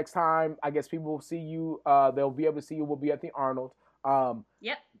next time I guess people will see you, they'll be able to see you. We'll be at the Arnold.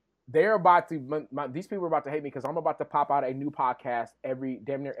 Yep. They're about to. These people are about to hate me because I'm about to pop out a new podcast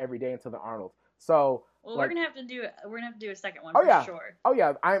damn near every day until the Arnold. So. Well, we're gonna have to do a second one for sure. Oh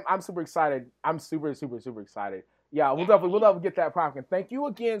yeah, I'm super excited. I'm super excited. Yeah, we'll definitely get that popping. Thank you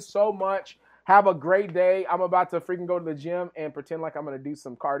again so much. Have a great day. I'm about to freaking go to the gym and pretend like I'm gonna do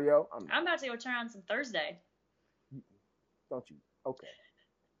some cardio. I'm about to go turn on some Thursday. Don't you? Okay.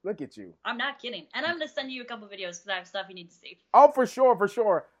 Look at you. I'm not kidding. And I'm gonna send you a couple videos because I have stuff you need to see. Oh, for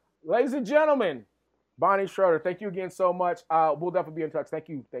sure. Ladies and gentlemen, Bonnie Schroeder, thank you again so much. We'll definitely be in touch. Thank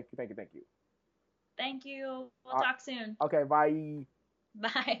you. Thank you. We'll talk soon. Okay, bye.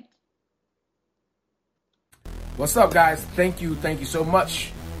 Bye. What's up, guys? Thank you so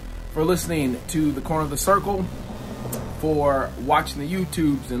much for listening to The Corner of the Circle, for watching the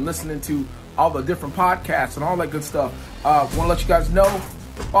YouTubes and listening to all the different podcasts and all that good stuff. Want to let you guys know,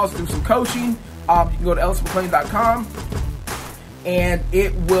 also do some coaching. You can go to ellismcclain.com and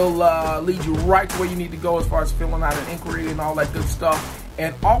it will lead you right to where you need to go as far as filling out an inquiry and all that good stuff.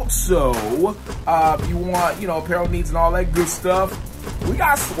 And also, if you want, apparel needs and all that good stuff, we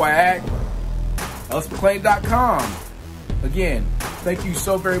got swag. EllisMcClain.com. Again, thank you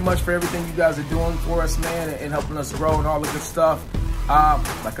so very much for everything you guys are doing for us, man, and helping us grow and all the good stuff.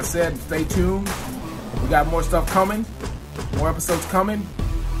 Like I said, stay tuned. We got more stuff coming, more episodes coming,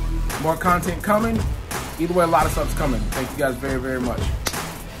 more content coming. Either way, a lot of stuff's coming. Thank you guys very, very much.